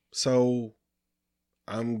 So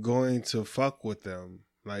I'm going to fuck with them.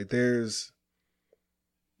 Like, there's,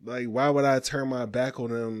 like, why would I turn my back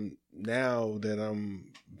on them now that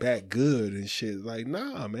I'm back good and shit? Like,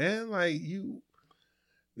 nah, man. Like,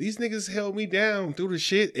 these niggas held me down through the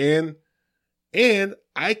shit, and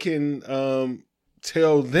I can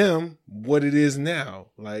tell them what it is now.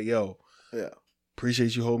 Like, yo, yeah,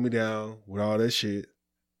 appreciate you holding me down with all that shit.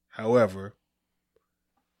 However,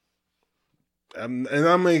 I'm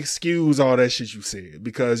gonna excuse all that shit you said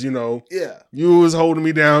because, you know, you was holding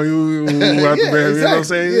me down. You out the bed, you know what I'm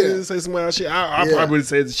saying? Yeah. Say some wild shit. I probably would have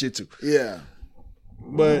said the shit too. Yeah.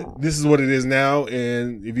 But this is what it is now,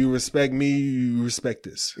 and if you respect me, you respect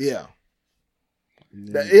this. Yeah.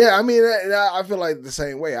 Yeah, I mean, I feel like the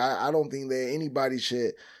same way. I don't think that anybody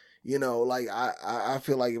should, you know, like I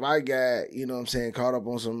feel like if I got, you know what I'm saying, caught up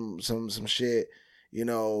on some shit, you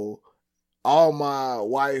know, all my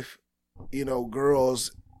wife, you know,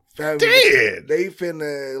 girls, family, Dead. they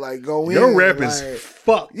finna like go in. Your rep like, is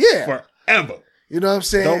fucked forever. you know what I'm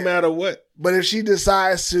saying? Don't matter what. But if she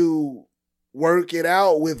decides to work it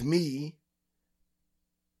out with me,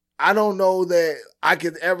 I don't know that I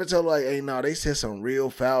could ever tell her, like, hey, no, they said some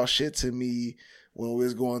real foul shit to me when we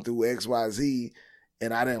was going through XYZ,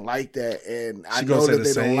 and I didn't like that. And I know that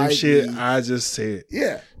they don't like shit me. I just said.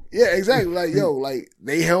 Yeah, exactly. Like, yo, like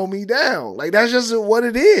they held me down. Like that's just what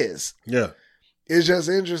it is. Yeah. It's just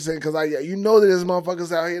interesting because like you know that there's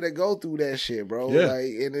motherfuckers out here that go through that shit, bro. Yeah. Like,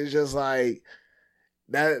 and it's just like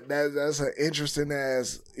that's an interesting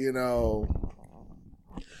ass, you know.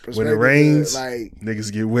 When it rains, like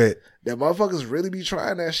niggas get wet. that motherfuckers really be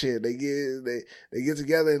trying that shit. They get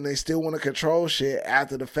together and they still want to control shit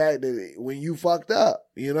after the fact that when you fucked up,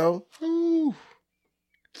 you know? Ooh.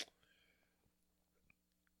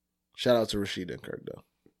 Shout out to Rashida and Kirk though.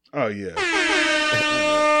 Oh yeah.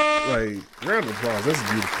 Like, round of applause.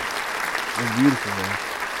 That's beautiful. That's beautiful, man.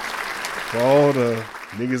 For all the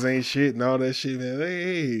niggas ain't shit and all that shit, man.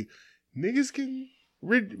 Hey, niggas can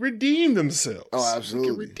redeem themselves. Oh, absolutely.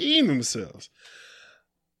 They can redeem themselves.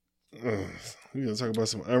 We're gonna talk about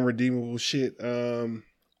some unredeemable shit. You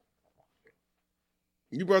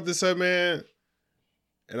brought this up, man,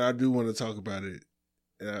 and I do want to talk about it.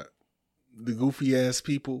 The goofy ass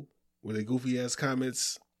people with their goofy ass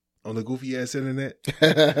comments on the goofy ass internet.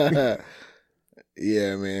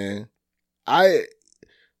 Yeah, man.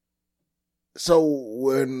 So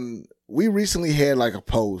when we recently had like a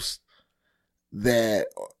post that,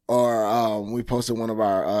 or we posted one of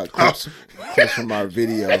our clips from our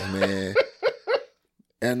videos, man.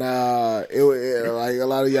 And it like a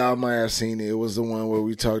lot of y'all might have seen it. It was the one where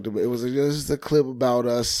we talked about. It was just a clip about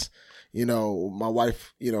us, you know, my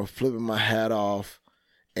wife, you know, flipping my hat off,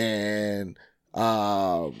 and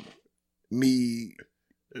me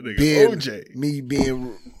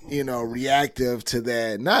being, you know, reactive to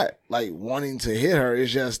that. Not like wanting to hit her.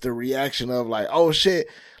 It's just the reaction of like, oh shit,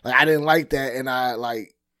 like I didn't like that, and I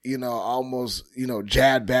like, you know, almost, you know,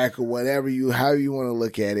 jabbed back or whatever however you want to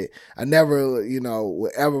look at it. I never, you know,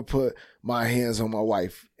 would ever put my hands on my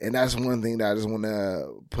wife. And that's one thing that I just want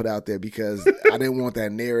to put out there because I didn't want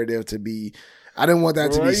that narrative to be, I didn't want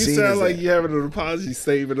that to be seen. You sound as like that. you having an apology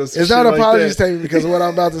statement or something. It's not an like apology that. statement because what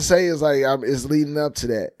I'm about to say is like, it's leading up to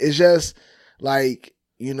that. It's just like,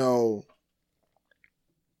 you know,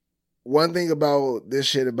 one thing about this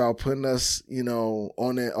shit about putting us, you know,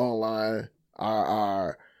 on it online,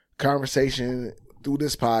 our conversation through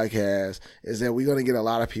this podcast is that we're going to get a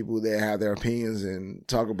lot of people that have their opinions and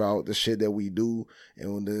talk about the shit that we do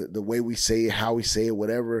and the way we say it, how we say it,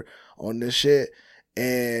 whatever on this shit.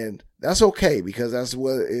 And that's okay because that's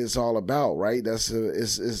what it's all about, right?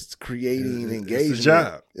 It's creating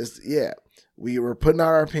engagement. It's a job. We were putting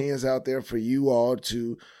our opinions out there for you all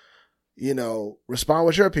to, you know, respond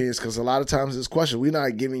with your opinions because a lot of times it's questions. We're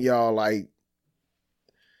not giving y'all like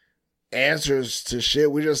answers to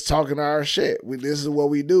shit. We're just talking our shit. This is what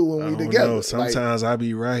we do when we together. Know. Sometimes I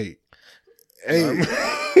be right. Hey, and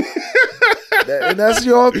that's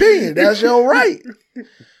your opinion. That's your right.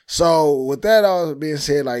 So with that all being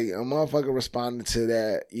said, like a motherfucker responded to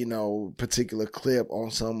that, you know, particular clip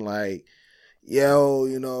on some like, yo,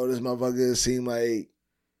 you know, this motherfucker seemed like,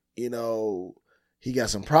 you know, he got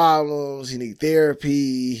some problems. He need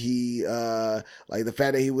therapy. He like the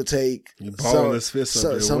fact that he would take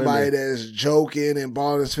somebody that's joking and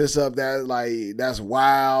balling his fist up. That's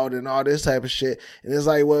wild and all this type of shit. And it's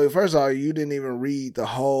like, well, first of all, you didn't even read the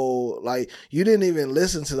whole. Like, you didn't even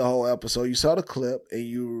listen to the whole episode. You saw the clip and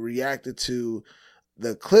you reacted to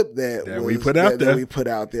the clip that we put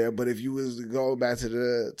out there. But if you was to go back to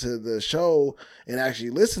the show and actually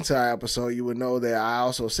listen to our episode, you would know that I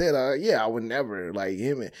also said, I would never like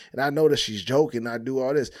him. And I know that she's joking. I do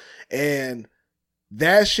all this. And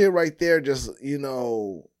that shit right there just, you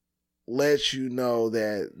know, lets you know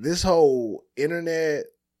that this whole internet,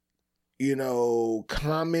 you know,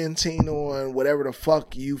 commenting on whatever the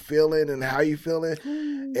fuck you feeling and how you feeling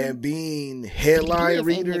and being headline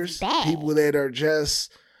readers, people that are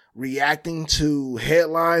just reacting to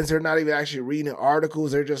headlines. They're not even actually reading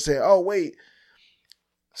articles. They're just saying, oh, wait,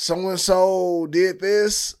 so-and-so did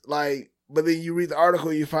this. Like, but then you read the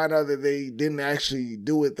article, you find out that they didn't actually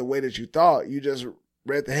do it the way that you thought. You just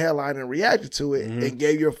read the headline and reacted to it and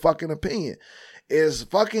gave your fucking opinion. It's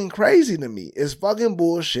fucking crazy to me. It's fucking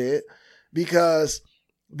bullshit. Because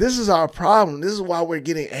this is our problem. This is why we're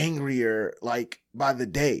getting angrier, like, by the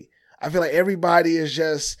day. I feel like everybody is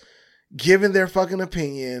just giving their fucking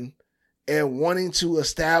opinion and wanting to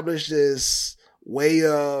establish this way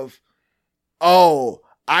of, oh,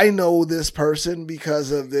 I know this person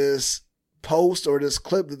because of this post or this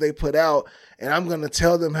clip that they put out, and I'm going to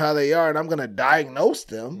tell them how they are, and I'm going to diagnose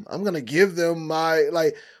them. I'm going to give them my,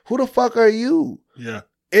 like, who the fuck are you? Yeah.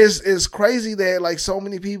 It's crazy that, like, so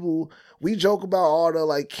many people, we joke about all the,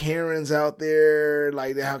 like, Karens out there,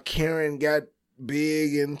 like how Karen got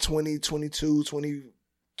big in 2022,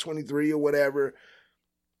 2023 or whatever.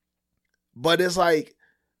 But it's like,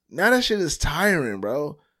 now that shit is tiring,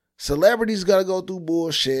 bro. Celebrities got to go through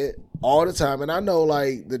bullshit all the time. And I know,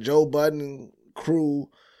 like, the Joe Budden crew,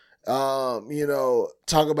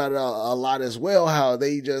 talk about it a lot as well, how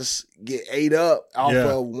they just get ate up off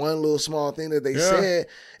of one little small thing that they said.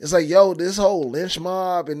 It's like, yo, this whole lynch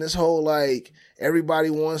mob and this whole, like,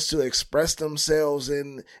 everybody wants to express themselves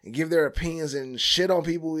and give their opinions and shit on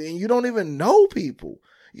people, and you don't even know people.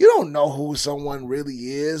 You don't know who someone really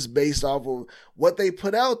is based off of what they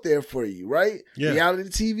put out there for you, right? Yeah. Reality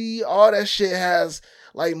TV, all that shit has,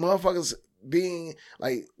 like, motherfuckers being,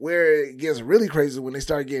 like, where it gets really crazy when they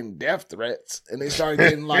start getting death threats and they start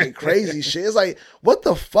getting, like, crazy shit. It's like, what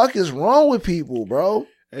the fuck is wrong with people, bro?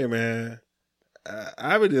 Hey, man,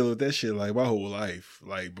 I've been dealing with that shit, like, my whole life,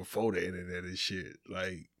 like, before the internet and shit.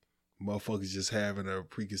 Like, motherfuckers just having a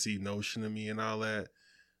preconceived notion of me and all that.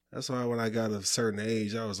 That's why when I got a certain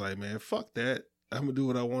age, I was like, man, fuck that. I'm going to do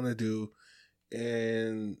what I want to do.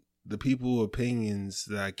 And the people opinions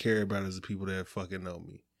that I care about is the people that fucking know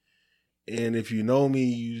me. And if you know me,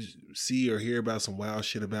 you see or hear about some wild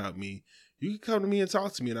shit about me, you can come to me and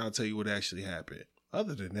talk to me and I'll tell you what actually happened.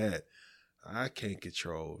 Other than that, I can't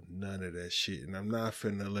control none of that shit. And I'm not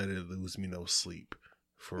finna let it lose me no sleep.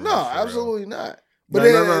 Absolutely not. But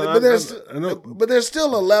there's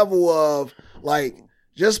still a level of, like,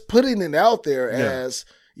 just putting it out there as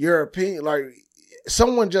your opinion, like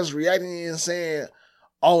someone just reacting and saying,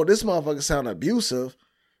 oh, this motherfucker sound abusive,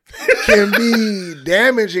 can be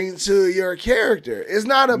damaging to your character. It's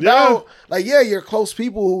not about, your close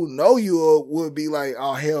people who know you would be like,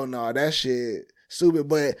 oh, hell no, that shit stupid.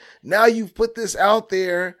 But now you've put this out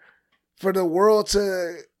there for the world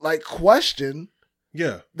to, like, question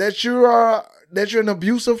that you're an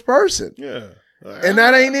abusive person. Yeah. And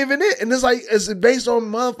that ain't even it. And it's like, it's based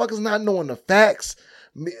on motherfuckers not knowing the facts.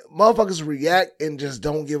 Motherfuckers react and just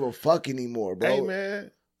don't give a fuck anymore, bro. Hey, man.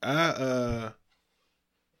 I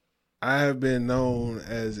have been known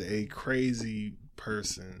as a crazy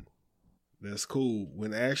person that's cool,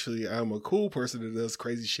 when actually I'm a cool person that does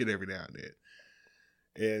crazy shit every now and then.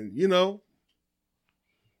 And, you know,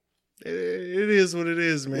 it is what it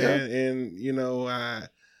is, man. Yeah. And, you know,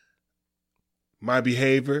 my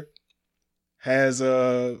behavior has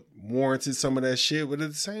warranted some of that shit, but at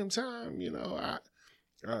the same time, you know,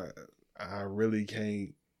 I really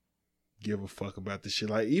can't give a fuck about this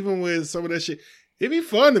shit. Like, even with some of that shit, it'd be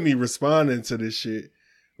fun to me responding to this shit.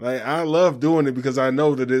 Like, I love doing it because I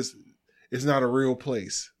know that it's not a real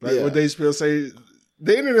place. Like what they still say,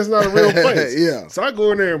 the internet's not a real place. So I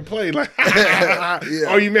go in there and play like,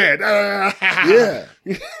 oh, you mad?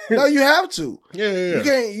 No, you have to.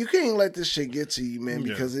 You can't let this shit get to you, man,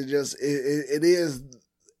 because it is,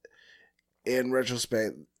 in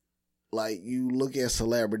retrospect, like, you look at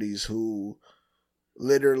celebrities who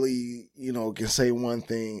literally, you know, can say one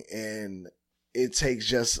thing and it takes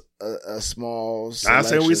just a small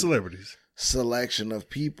selection of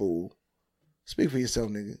people. Speak for yourself,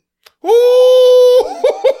 nigga. But,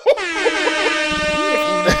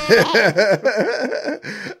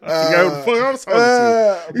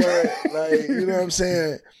 like, you know what I'm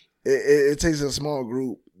saying? It takes a small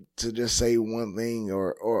group to just say one thing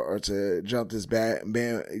or to jump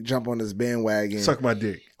on this bandwagon. Suck my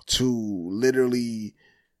dick. To literally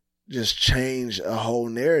just change a whole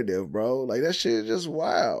narrative, bro. Like, that shit is just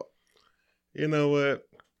wild. You know what?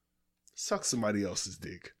 Suck somebody else's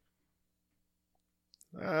dick.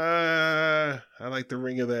 I like the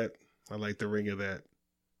ring of that.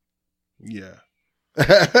 Yeah.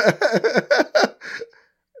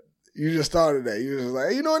 You just started that. You were just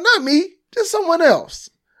like, you know what? Not me. Just someone else.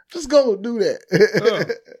 Just go do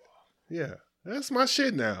that. Yeah. That's my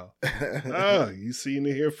shit now. You seen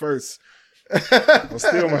it here first. I'll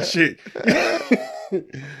steal my shit.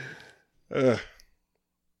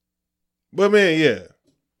 But man, yeah.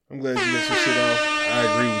 I'm glad you let some shit off. I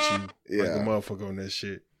agree with you. Like a motherfucker on that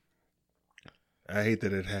shit. I hate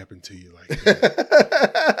that it happened to you like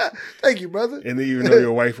that. Thank you, brother. And even though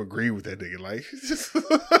your wife agreed with that nigga, like, I was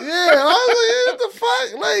like, what the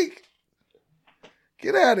fuck? Like,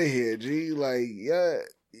 get out of here, G. Like,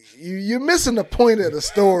 you're missing the point of the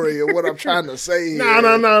story of what I'm trying to say. No. I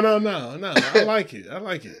like it.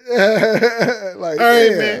 Like, All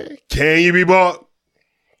right, yeah. man. Can you be bought?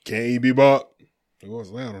 It was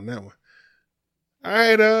loud on that one. All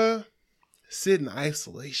right, sit in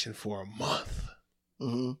isolation for a month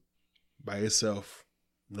Mm-hmm. by yourself,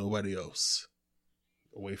 nobody else,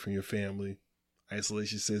 away from your family.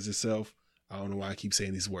 Isolation says itself. I don't know why I keep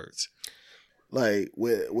saying these words. Like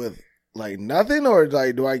with like nothing, or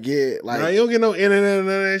like do I get like Nah, you don't get no internet or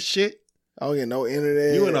none of that shit. I don't get no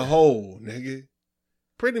internet. You in a hole, nigga.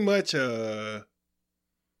 Pretty much, I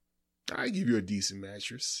give you a decent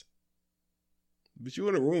mattress. But you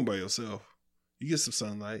in a room by yourself. You get some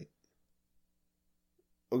sunlight.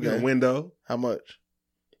 You got a window. How much?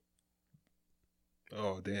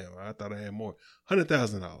 Oh, damn. I thought I had more.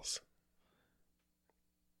 $100,000.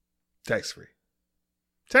 Tax-free.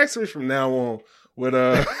 Tax-free from now on. With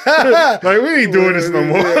like we ain't doing this no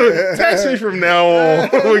more. Tax-free from now on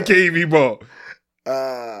with KB Ball.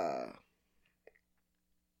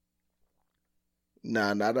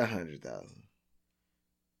 Nah, not 100,000.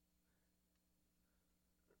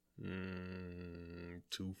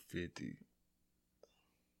 250.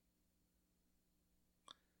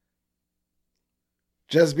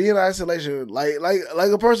 Just be in isolation, like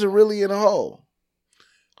a person really in a hole.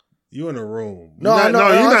 You in a room. No, I know.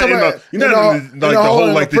 You're not in the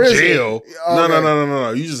hole like the prison. jail. Okay.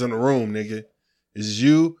 No. You just in a room, nigga. It's just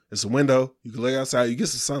you. It's a window. You can look outside. You get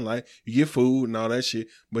some sunlight. You get food and all that shit.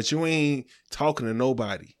 But you ain't talking to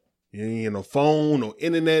nobody. You ain't no phone, no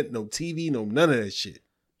internet, no TV, no none of that shit.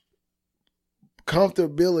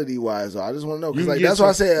 Comfortability wise, though, I just want to know because You like get that's why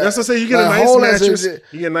I some- said That's what I say. You get a like, nice whole ass mattress. is-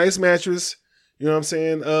 You get a nice mattress. You know what I'm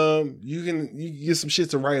saying? You get some shit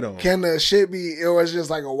to write on. Can the shit be? Or it's just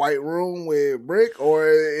like a white room with brick, or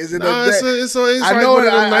is it? Nah, it's I like know one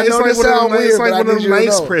of them I nice- know it's this like one of sound them- weird, it's like but I one of need them you to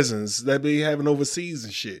nice know. prisons that be having overseas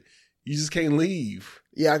and shit. You just can't leave.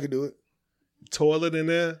 Yeah, I could do it. Toilet in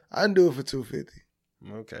there. I can do it for $250.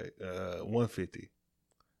 Okay, $150.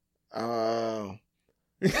 I'll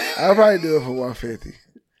probably do it for $150.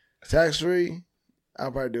 Tax free.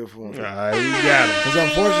 I'll probably do it for $150. All right, you got him. Because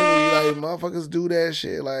unfortunately, like motherfuckers do that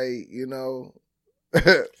shit, like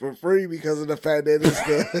for free because of the fact that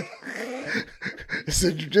it's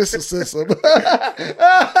a judicial system.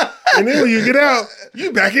 And then when you get out,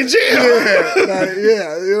 you back in jail.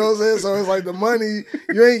 Yeah, you know what I'm saying? So it's like the money,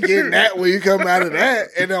 you ain't getting that when you come out of that.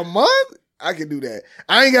 In a month, I can do that.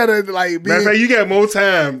 I ain't gotta like be Matter of fact, you got more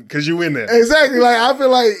time because you in there. exactly like I feel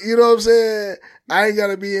like, you know what I'm saying? I ain't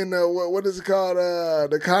gotta be in the what is it called?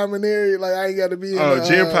 The common area. Like I ain't gotta be in the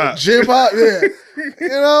Gym pop. Gym pop, yeah. You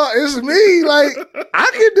know, it's me. Like I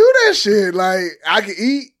can do that shit. Like I can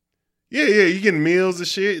eat. Yeah, you getting meals and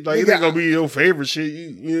shit. Like You it ain't got- gonna be your favorite shit.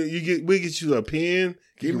 We get you a pen.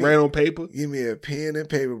 You can write on paper. Give me a pen and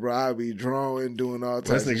paper, bro. I'll be drawing, doing all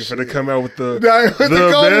types This of nigga shit. finna come out with the With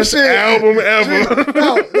the coldest best album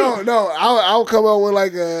ever. No. I'll come up with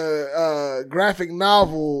like a graphic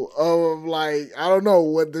novel of like I don't know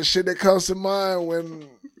what the shit that comes to mind when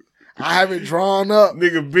I have it drawn up.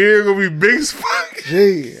 Nigga beard gonna be big as fuck.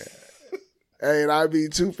 Gee. Hey, and I'd be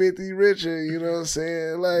 250 richer, you know what I'm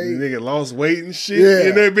saying? Like, Nigga lost weight and shit. Yeah.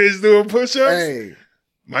 And that bitch doing push-ups. hey,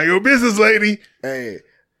 Mind your business, lady.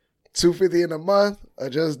 250 in a month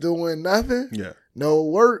of just doing nothing, Yeah. no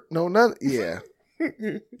work, no nothing. Yeah,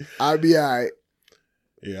 I'd be all right.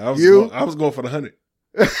 Yeah, I was You? going for the 100.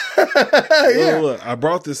 Yeah, Look, I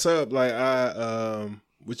brought this up like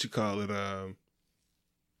what you call it?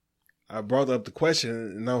 I brought up the question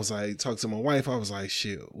and I was like, talk to my wife. I was like,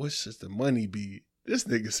 shit, what should the money be? This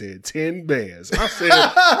nigga said 10 bands. I said,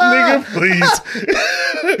 nigga,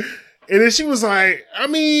 please. And then she was like, I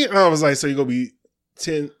was like, so you gonna be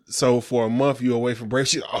 10? So for a month you away from break?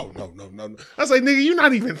 She's like, oh no. I was like, nigga, you're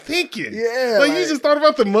not even thinking. Yeah, like you just thought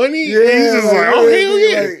about the money. Yeah, and you just like, oh hell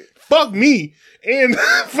yeah, like- fuck me and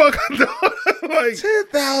fuck like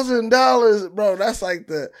 $10,000, bro. That's like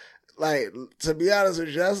to be honest with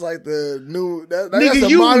you, that's like the new. That's Nigga, the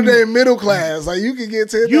you- modern day middle class. Like you can get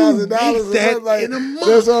 $10,000 You or make something. that Like in a month.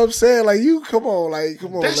 that's what I'm saying. Like you, come on.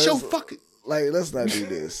 that's your fucking. Like let's not do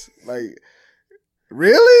this. Like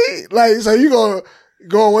really? Like so you gonna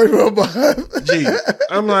go away from a month? Gee,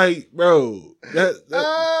 I'm like, bro, That's-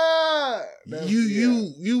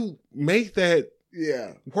 you make that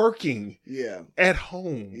yeah working yeah at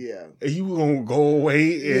home. yeah. And you gonna go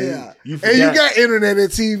away and Yeah, you and you forgot- got internet and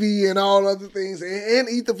TV and all other things, and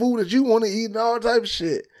eat the food that you want to eat and all type of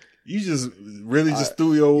shit. You just really just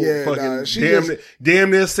threw your fucking she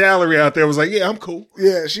damn near salary out there. Was like, yeah, I'm cool.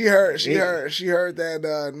 Yeah, she heard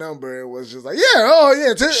that number and was just like,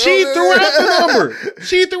 yeah, she threw out the number.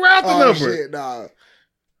 She threw out the number. Shit, nah.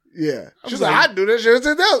 Yeah, she's like, I do this shit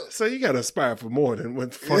 $10,000. So you gotta aspire for more than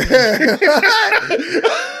what the fuck.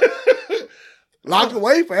 Locked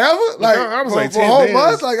away forever? Like, I was like for 10 whole bands.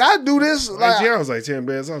 months? Like, I do this. Like, I was like 10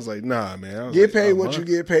 bands. I was like, nah, man. Get paid what you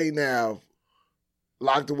get paid now.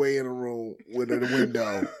 Locked away in a room with a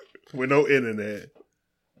window. With no internet.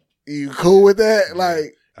 You cool with that?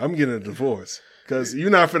 Like, I'm getting a divorce. Because you're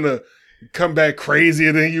not finna come back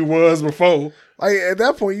crazier than you was before. Like, at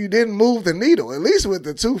that point, you didn't move the needle. At least with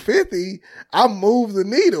the 250, I moved the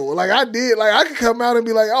needle. Like, I did. Like, I could come out and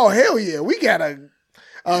be like, oh, hell yeah, we got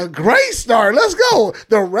a great start. Let's go.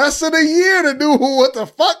 The rest of the year to do what the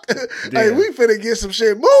fuck. Like, we finna get some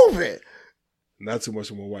shit moving. Not too much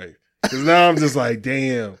of my wife. Because now I'm just like,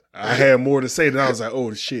 damn, I had more to say. Then I was like,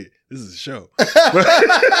 oh, shit, this is a show. Yeah,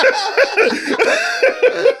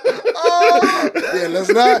 let's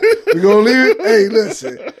not. We're going to leave it. Hey,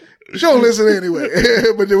 listen. She don't listen anyway.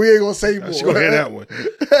 But then we ain't going to say more. She going to hear that one.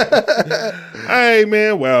 All right,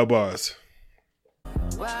 man. Wow, boss.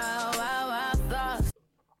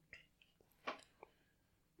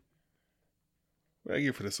 What I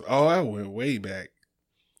get for this? Oh, I went way back.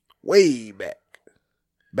 Way back.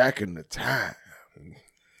 Back in the time.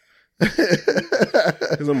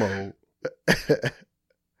 Because I'm old.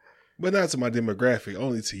 But not to my demographic,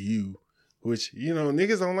 only to you. Which, you know,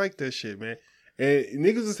 niggas don't like that shit, man. And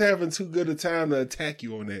niggas is having too good a time to attack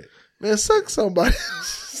you on that. Man, suck somebody.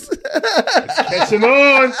 It's catching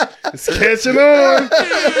on. It's catching on.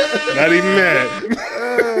 Not even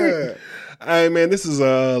mad. All right, man, this is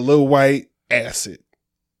a Lil Wyte, Acid.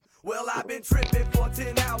 Well, I've been tripping for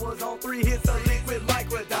 10 hours on 3 hits of liquid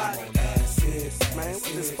microdot. Man,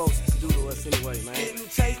 what's this supposed to do to us anyway, man? Getting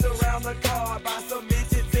chased around the car by some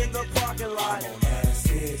midgets in the parking lot.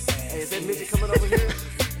 Hey, is that midget coming over here?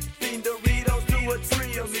 Feeding Doritos to a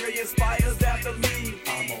tree, a million spiders after me.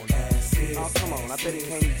 I'm on acid. Oh, come on, I bet it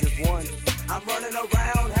can't be just one. I'm running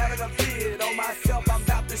around having a fit on myself, I'm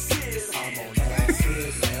about to shit. I'm on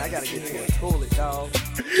acid. Man, I gotta get to a toilet, dog.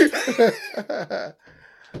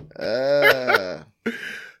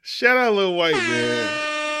 Shout out Lil Wyte, man.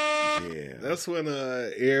 Yeah. That's when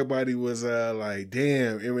everybody was like,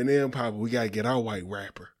 damn, Eminem Papa, we gotta get our white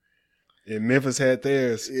rapper. And Memphis had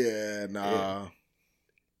theirs. Yeah, nah.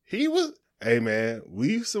 He was, hey man,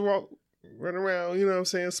 we used to run around, you know what I'm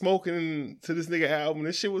saying, smoking to this nigga album.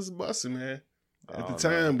 This shit was busting, man. At the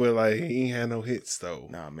time, but like he ain't had no hits though.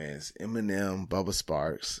 Nah, man, it's Eminem, Bubba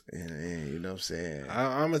Sparks, and you know what I'm saying.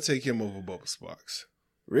 I'm gonna take him over Bubba Sparks.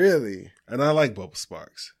 Really? And I like Bubba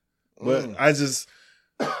Sparks, but I just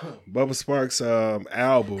Bubba Sparks'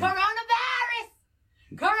 album. Coronavirus.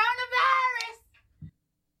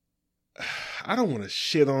 I don't want to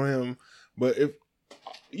shit on him, but if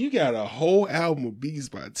you got a whole album of beats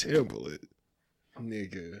by Timbaland,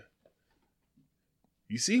 nigga,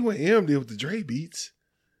 you see what M did with the Dre beats.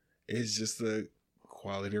 It's just the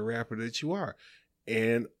quality rapper that you are,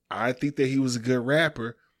 and I think that he was a good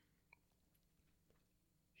rapper.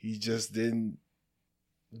 He just didn't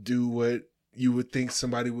do what you would think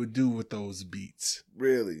somebody would do with those beats.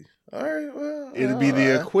 Really? All right, well. It'd be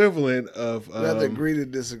the equivalent of... rather agree to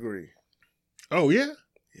disagree. Oh, yeah?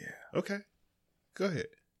 Yeah. Okay. Go ahead.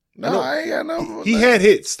 No, I ain't got no... He had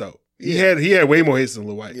hits, though. He had way more hits than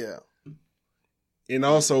Lil Wyte. Yeah. And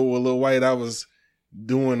also with Lil Wyte, I was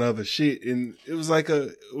doing other shit. And it was like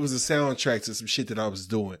it was a soundtrack to some shit that I was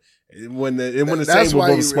doing. It wasn't the same with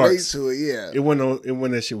Bubba Sparks. To it, yeah. It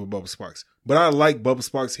wasn't that shit with Bubba Sparks. But I like Bubba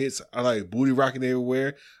Sparks hits. I like Booty Rockin'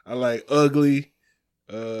 Everywhere. I like Ugly.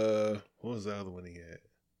 What was the other one he had?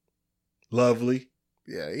 Lovely.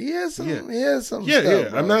 Yeah, he has some. Yeah. He has some. Yeah, stuff, yeah.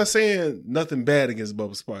 bro. I'm not saying nothing bad against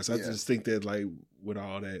Bubba Sparks. I just think that like with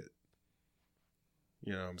all that,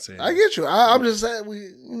 you know what I'm saying? I get you. I'm just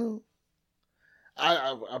saying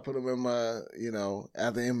I put him in my,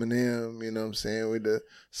 after Eminem, you know what I'm saying, with the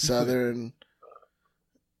Southern.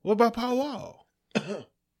 What about Paul Wall?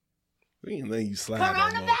 We ain't letting you slide.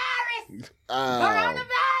 Coronavirus.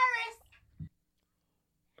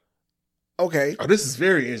 Okay. Oh, this is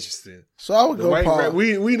very interesting. So I would go Paul.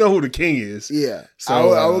 We know who the king is. Yeah. So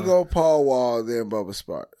I would go Paul Wall, then Bubba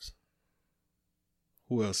Sparks.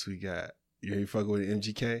 Who else we got? You ain't fucking with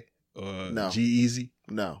MGK or No. G-Eazy?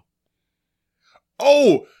 No.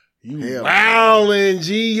 Oh, you wildin'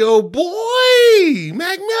 G, your boy,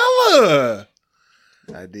 Mac Miller.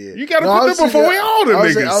 I did. You gotta put them before we all them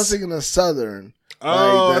niggas. I was thinking of Southern.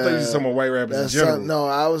 Oh, I thought you were talking about white rappers in That's general. no,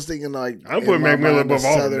 I was thinking like I'm putting Mac Miller above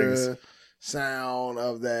all the southern niggas. sound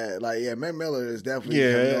of that. Like, yeah, Mac Miller is definitely.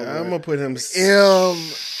 Yeah, I'm gonna put him.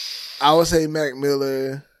 I would say Mac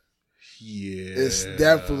Miller. Yeah, It's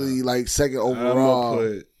definitely like second overall. I'm gonna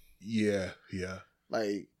put, yeah.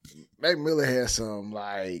 Like Mac Miller has some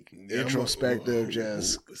like introspective.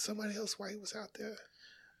 Just somebody else white was out there.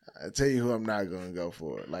 I tell you who I'm not gonna go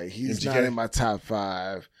for. Like he's MGK? not in my top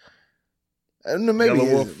 5. I don't know,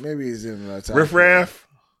 maybe he's in my top. Riff Raff.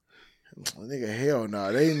 Nigga, hell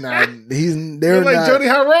no. They not. They're You like not. Jody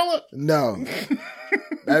High Roller? No,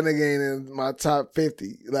 that nigga ain't in my top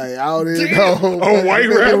 50. Like I don't even know. On white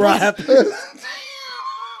rappers.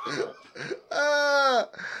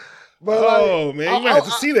 But man, you might have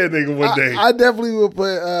to see that nigga one day. I definitely would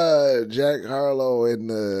put Jack Harlow in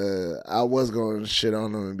the. I was going to shit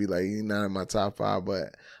on him and be like, he's not in my top 5,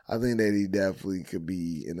 but I think that he definitely could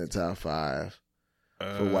be in the top 5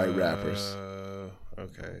 for white rappers.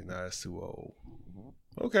 Okay, nah, that's too old.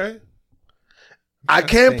 Okay. I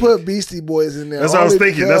can't put Beastie Boys in there. That's what I was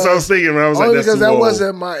thinking. That's what I was thinking. When I was like, that's because too that old.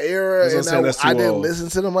 wasn't my era, and I didn't old. listen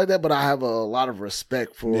to them like that. But I have a lot of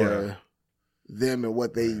respect for them and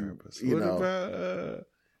what they, you know. About,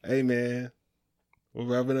 hey man, what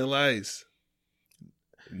about Vanilla Lights?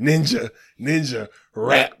 Ninja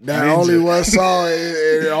rap. That ninja. only one song,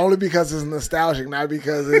 only because it's nostalgic, not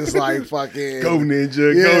because it's like fucking go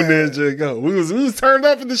ninja, go. We was turned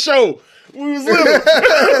up in the show. We was little. Like,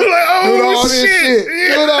 oh shit.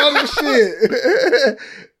 Doing all this shit.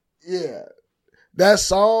 Yeah. That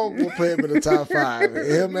song will put him in the top 5.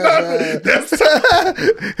 Him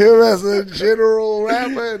as a general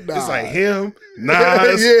rapper, nah. It's like him,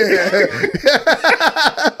 Nas.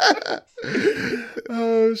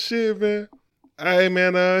 Oh shit, man. All right,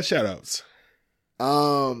 man. Shout outs.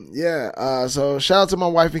 So shout out to my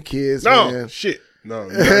wife and kids. No man. shit. No,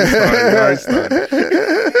 you already started.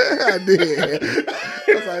 I did.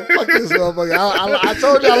 I was like, fuck this motherfucker. I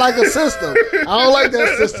told you I like a system. I don't like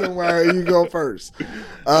that system where you go first.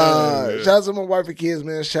 Shout out to my wife and kids,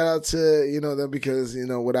 man. Shout out to, them because,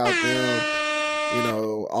 without them,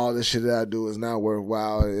 all the shit that I do is not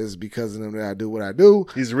worthwhile. It's because of them that I do what I do.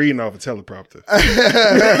 He's reading off a teleprompter.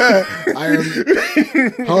 I am.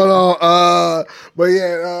 Hold on. But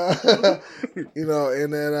yeah,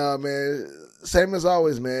 and then, man, same as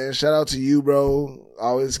always, man. Shout out to you, bro.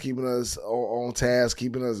 Always keeping us on task,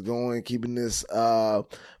 keeping us going, keeping this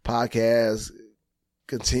podcast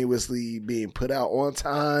continuously being put out on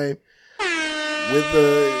time with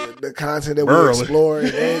the content that we explore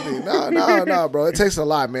and everything. No, bro. It takes a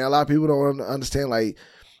lot, man. A lot of people don't understand, like,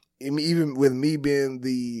 even with me being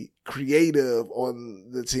the creative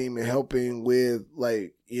on the team and helping with,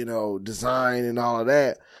 like, design and all of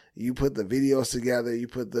that. You put the videos together, you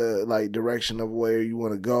put the direction of where you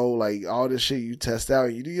want to go, like all this shit you test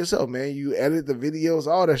out, you do yourself, man. You edit the videos,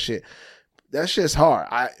 all that shit. That shit's hard.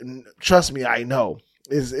 Trust me, I know.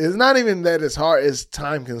 It's not even that it's hard, it's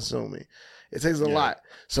time consuming. It takes a lot.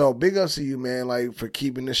 So big ups to you, man, like for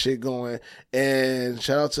keeping this shit going. And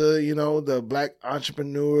shout out to, the black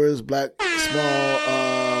entrepreneurs, black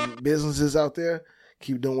small businesses out there.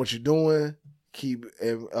 Keep doing what you're doing. Keep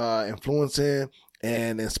influencing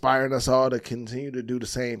and inspiring us all to continue to do the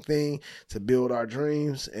same thing, to build our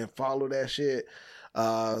dreams and follow that shit.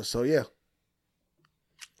 So yeah.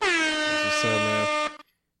 That's what's up, man.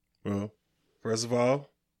 Well, first of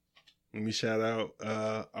all, let me shout out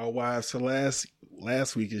our wives for last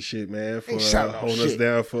week and shit, man, for holding us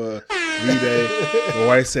down for V-Day. My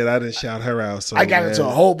wife said I didn't shout her out, so I got into a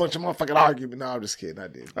whole bunch of motherfucking argument. No, I'm just kidding. I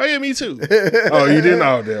did. Oh yeah, me too. Oh, you didn't?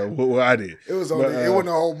 Oh, damn. Well, I did. It was only. It wasn't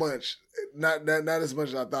a whole bunch. Not as much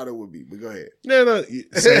as I thought it would be. But go ahead. No.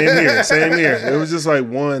 Same here. It was just like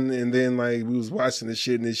one, and then like we was watching the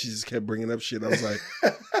shit, and then she just kept bringing up shit. I was like,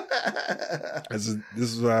 this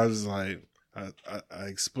is what I was like. I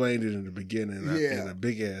explained it in the beginning in a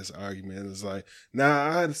big ass argument. It's like,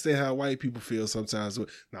 I understand how white people feel sometimes.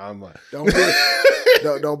 I'm like, don't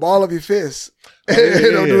ball up your fists.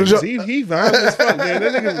 Don't do the he violent as fuck, man.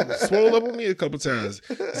 That nigga swole up on me a couple times.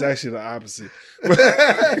 It's actually the opposite.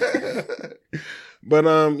 But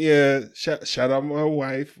shout out my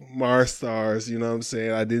wife, Mars Stars. You know what I'm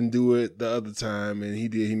saying? I didn't do it the other time, and he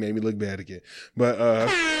did. He made me look bad again. But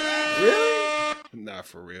really? Not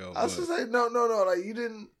for real. I was just like, no. Like you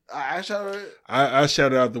didn't. I shouted it. I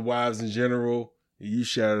shouted out the wives in general. You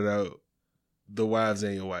shouted out the wives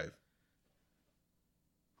and your wife.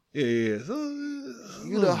 Yeah.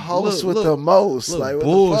 You the host with the most. Like what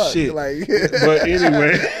bullshit. The fuck? Like, but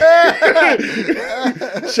anyway,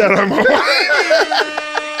 shout out my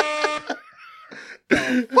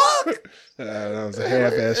wife. Fuck. That was a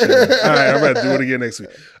half-ass shout out. All right, I'm about to do it again next week.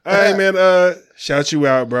 All right, man. Shout you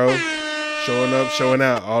out, bro. Showing up, showing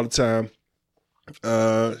out all the time.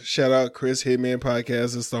 Shout out Chris Hitman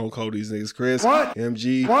Podcast and Stone Cold These Niggas. Chris,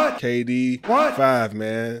 MG, KD, 5,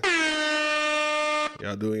 man.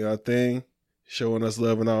 Y'all doing y'all thing, showing us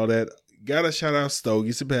love and all that. Gotta shout out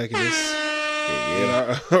Stogie Tobacconist. And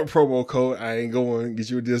our promo code, I ain't going, get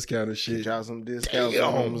you a discount and shit. Get y'all some discounts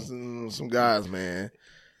on some guys, man.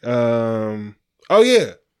 Oh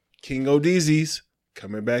yeah, King O'Deezy's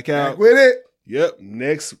coming back out. Back with it. Yep,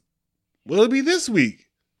 next, will it be this week?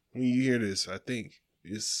 When you hear this, I think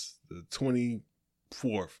it's the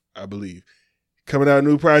 24th, I believe. Coming out,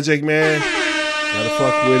 new project, man. Gotta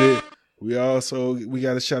fuck with it. We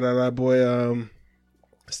got to shout out our boy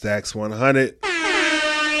Stacks 100. He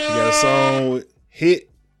got a song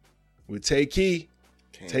hit with Tay Key.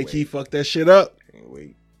 Tay Key fucked that shit up. Can't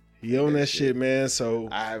wait. He own that shit, man. So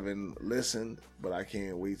I haven't listened, but I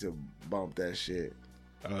can't wait to bump that shit.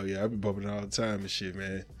 Oh yeah, I be bumping it all the time and shit,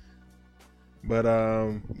 man. But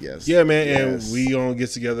yes, yeah, man, yes. and we gonna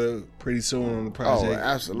get together pretty soon on the project. Oh,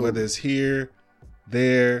 absolutely. Whether it's here,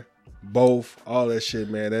 there, both, all that shit,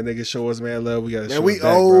 man. That nigga show us mad love. We gotta show we us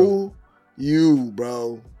back, owe bro. You,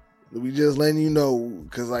 bro. We just letting you know,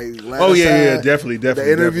 because like last definitely.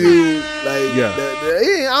 The interview, like, yeah.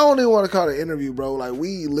 I don't even want to call it an interview, bro. Like,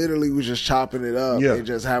 we literally was just chopping it up and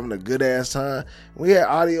just having a good ass time. We had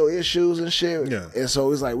audio issues and shit, and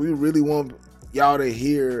so it's like we really want y'all to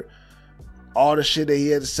hear all the shit that he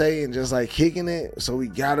had to say and just like kicking it. So we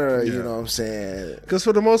gotta, you know what I'm saying? Because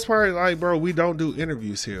for the most part, like, bro, we don't do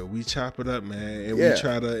interviews here. We chop it up, man, and we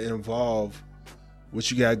try to involve what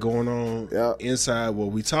you got going on inside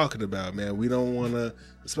what we talking about, man. We don't want to,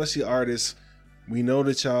 especially artists, we know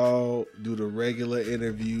that y'all do the regular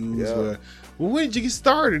interviews where, well, when did you get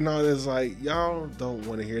started and all this? Like, y'all don't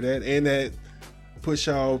want to hear that. And that push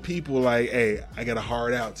y'all people like, hey, I got to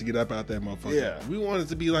hard out to get up out that motherfucker. Yeah. We want it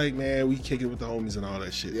to be like, man, we kick it with the homies and all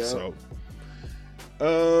that shit. Yeah.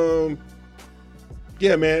 So,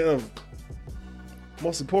 yeah, man.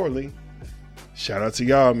 Most importantly, shout out to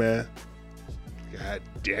y'all, man. God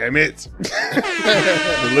damn it.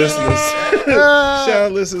 The listeners. Shout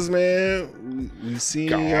out listeners, man. We see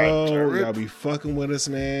y'all. Y'all be fucking with us,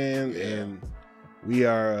 man. Yeah. And we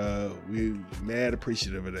are we mad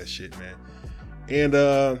appreciative of that shit, man. And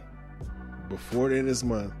before the end of this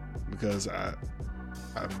month, because I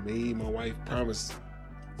made my wife promise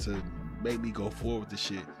to make me go forward with the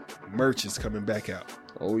shit, merch is coming back out.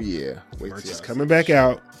 Oh yeah. Merch is coming back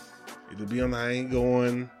out. It'll be on the I Ain't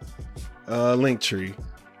Going link tree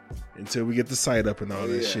until we get the site up and all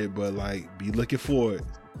that shit. But like, be looking for it.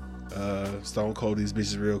 Stone Cold These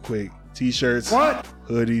Bitches real quick. T-shirts,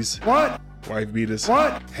 hoodies, wife beaters,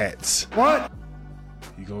 hats.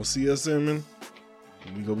 You gonna see us, man.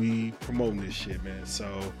 We gonna be promoting this shit, man.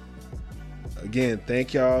 So again,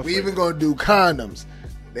 thank y'all. We even gonna do condoms.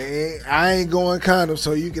 I ain't going condoms,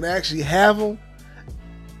 so you can actually have them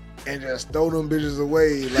and just throw them bitches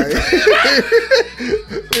away, like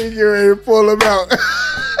you're ready to pull them out.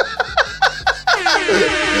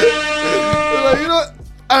 Like, you know what?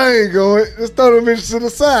 I ain't going. Just throw them bitches to the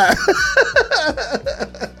side.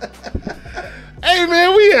 Hey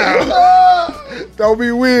man, we out. Don't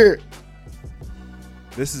be weird.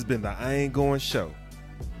 This has been the I Ain't Going Show.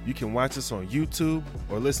 You can watch us on YouTube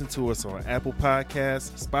or listen to us on Apple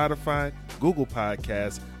Podcasts, Spotify, Google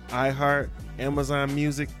Podcasts, iHeart, Amazon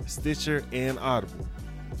Music, Stitcher, and Audible.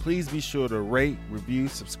 Please be sure to rate, review,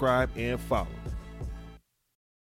 subscribe, and follow.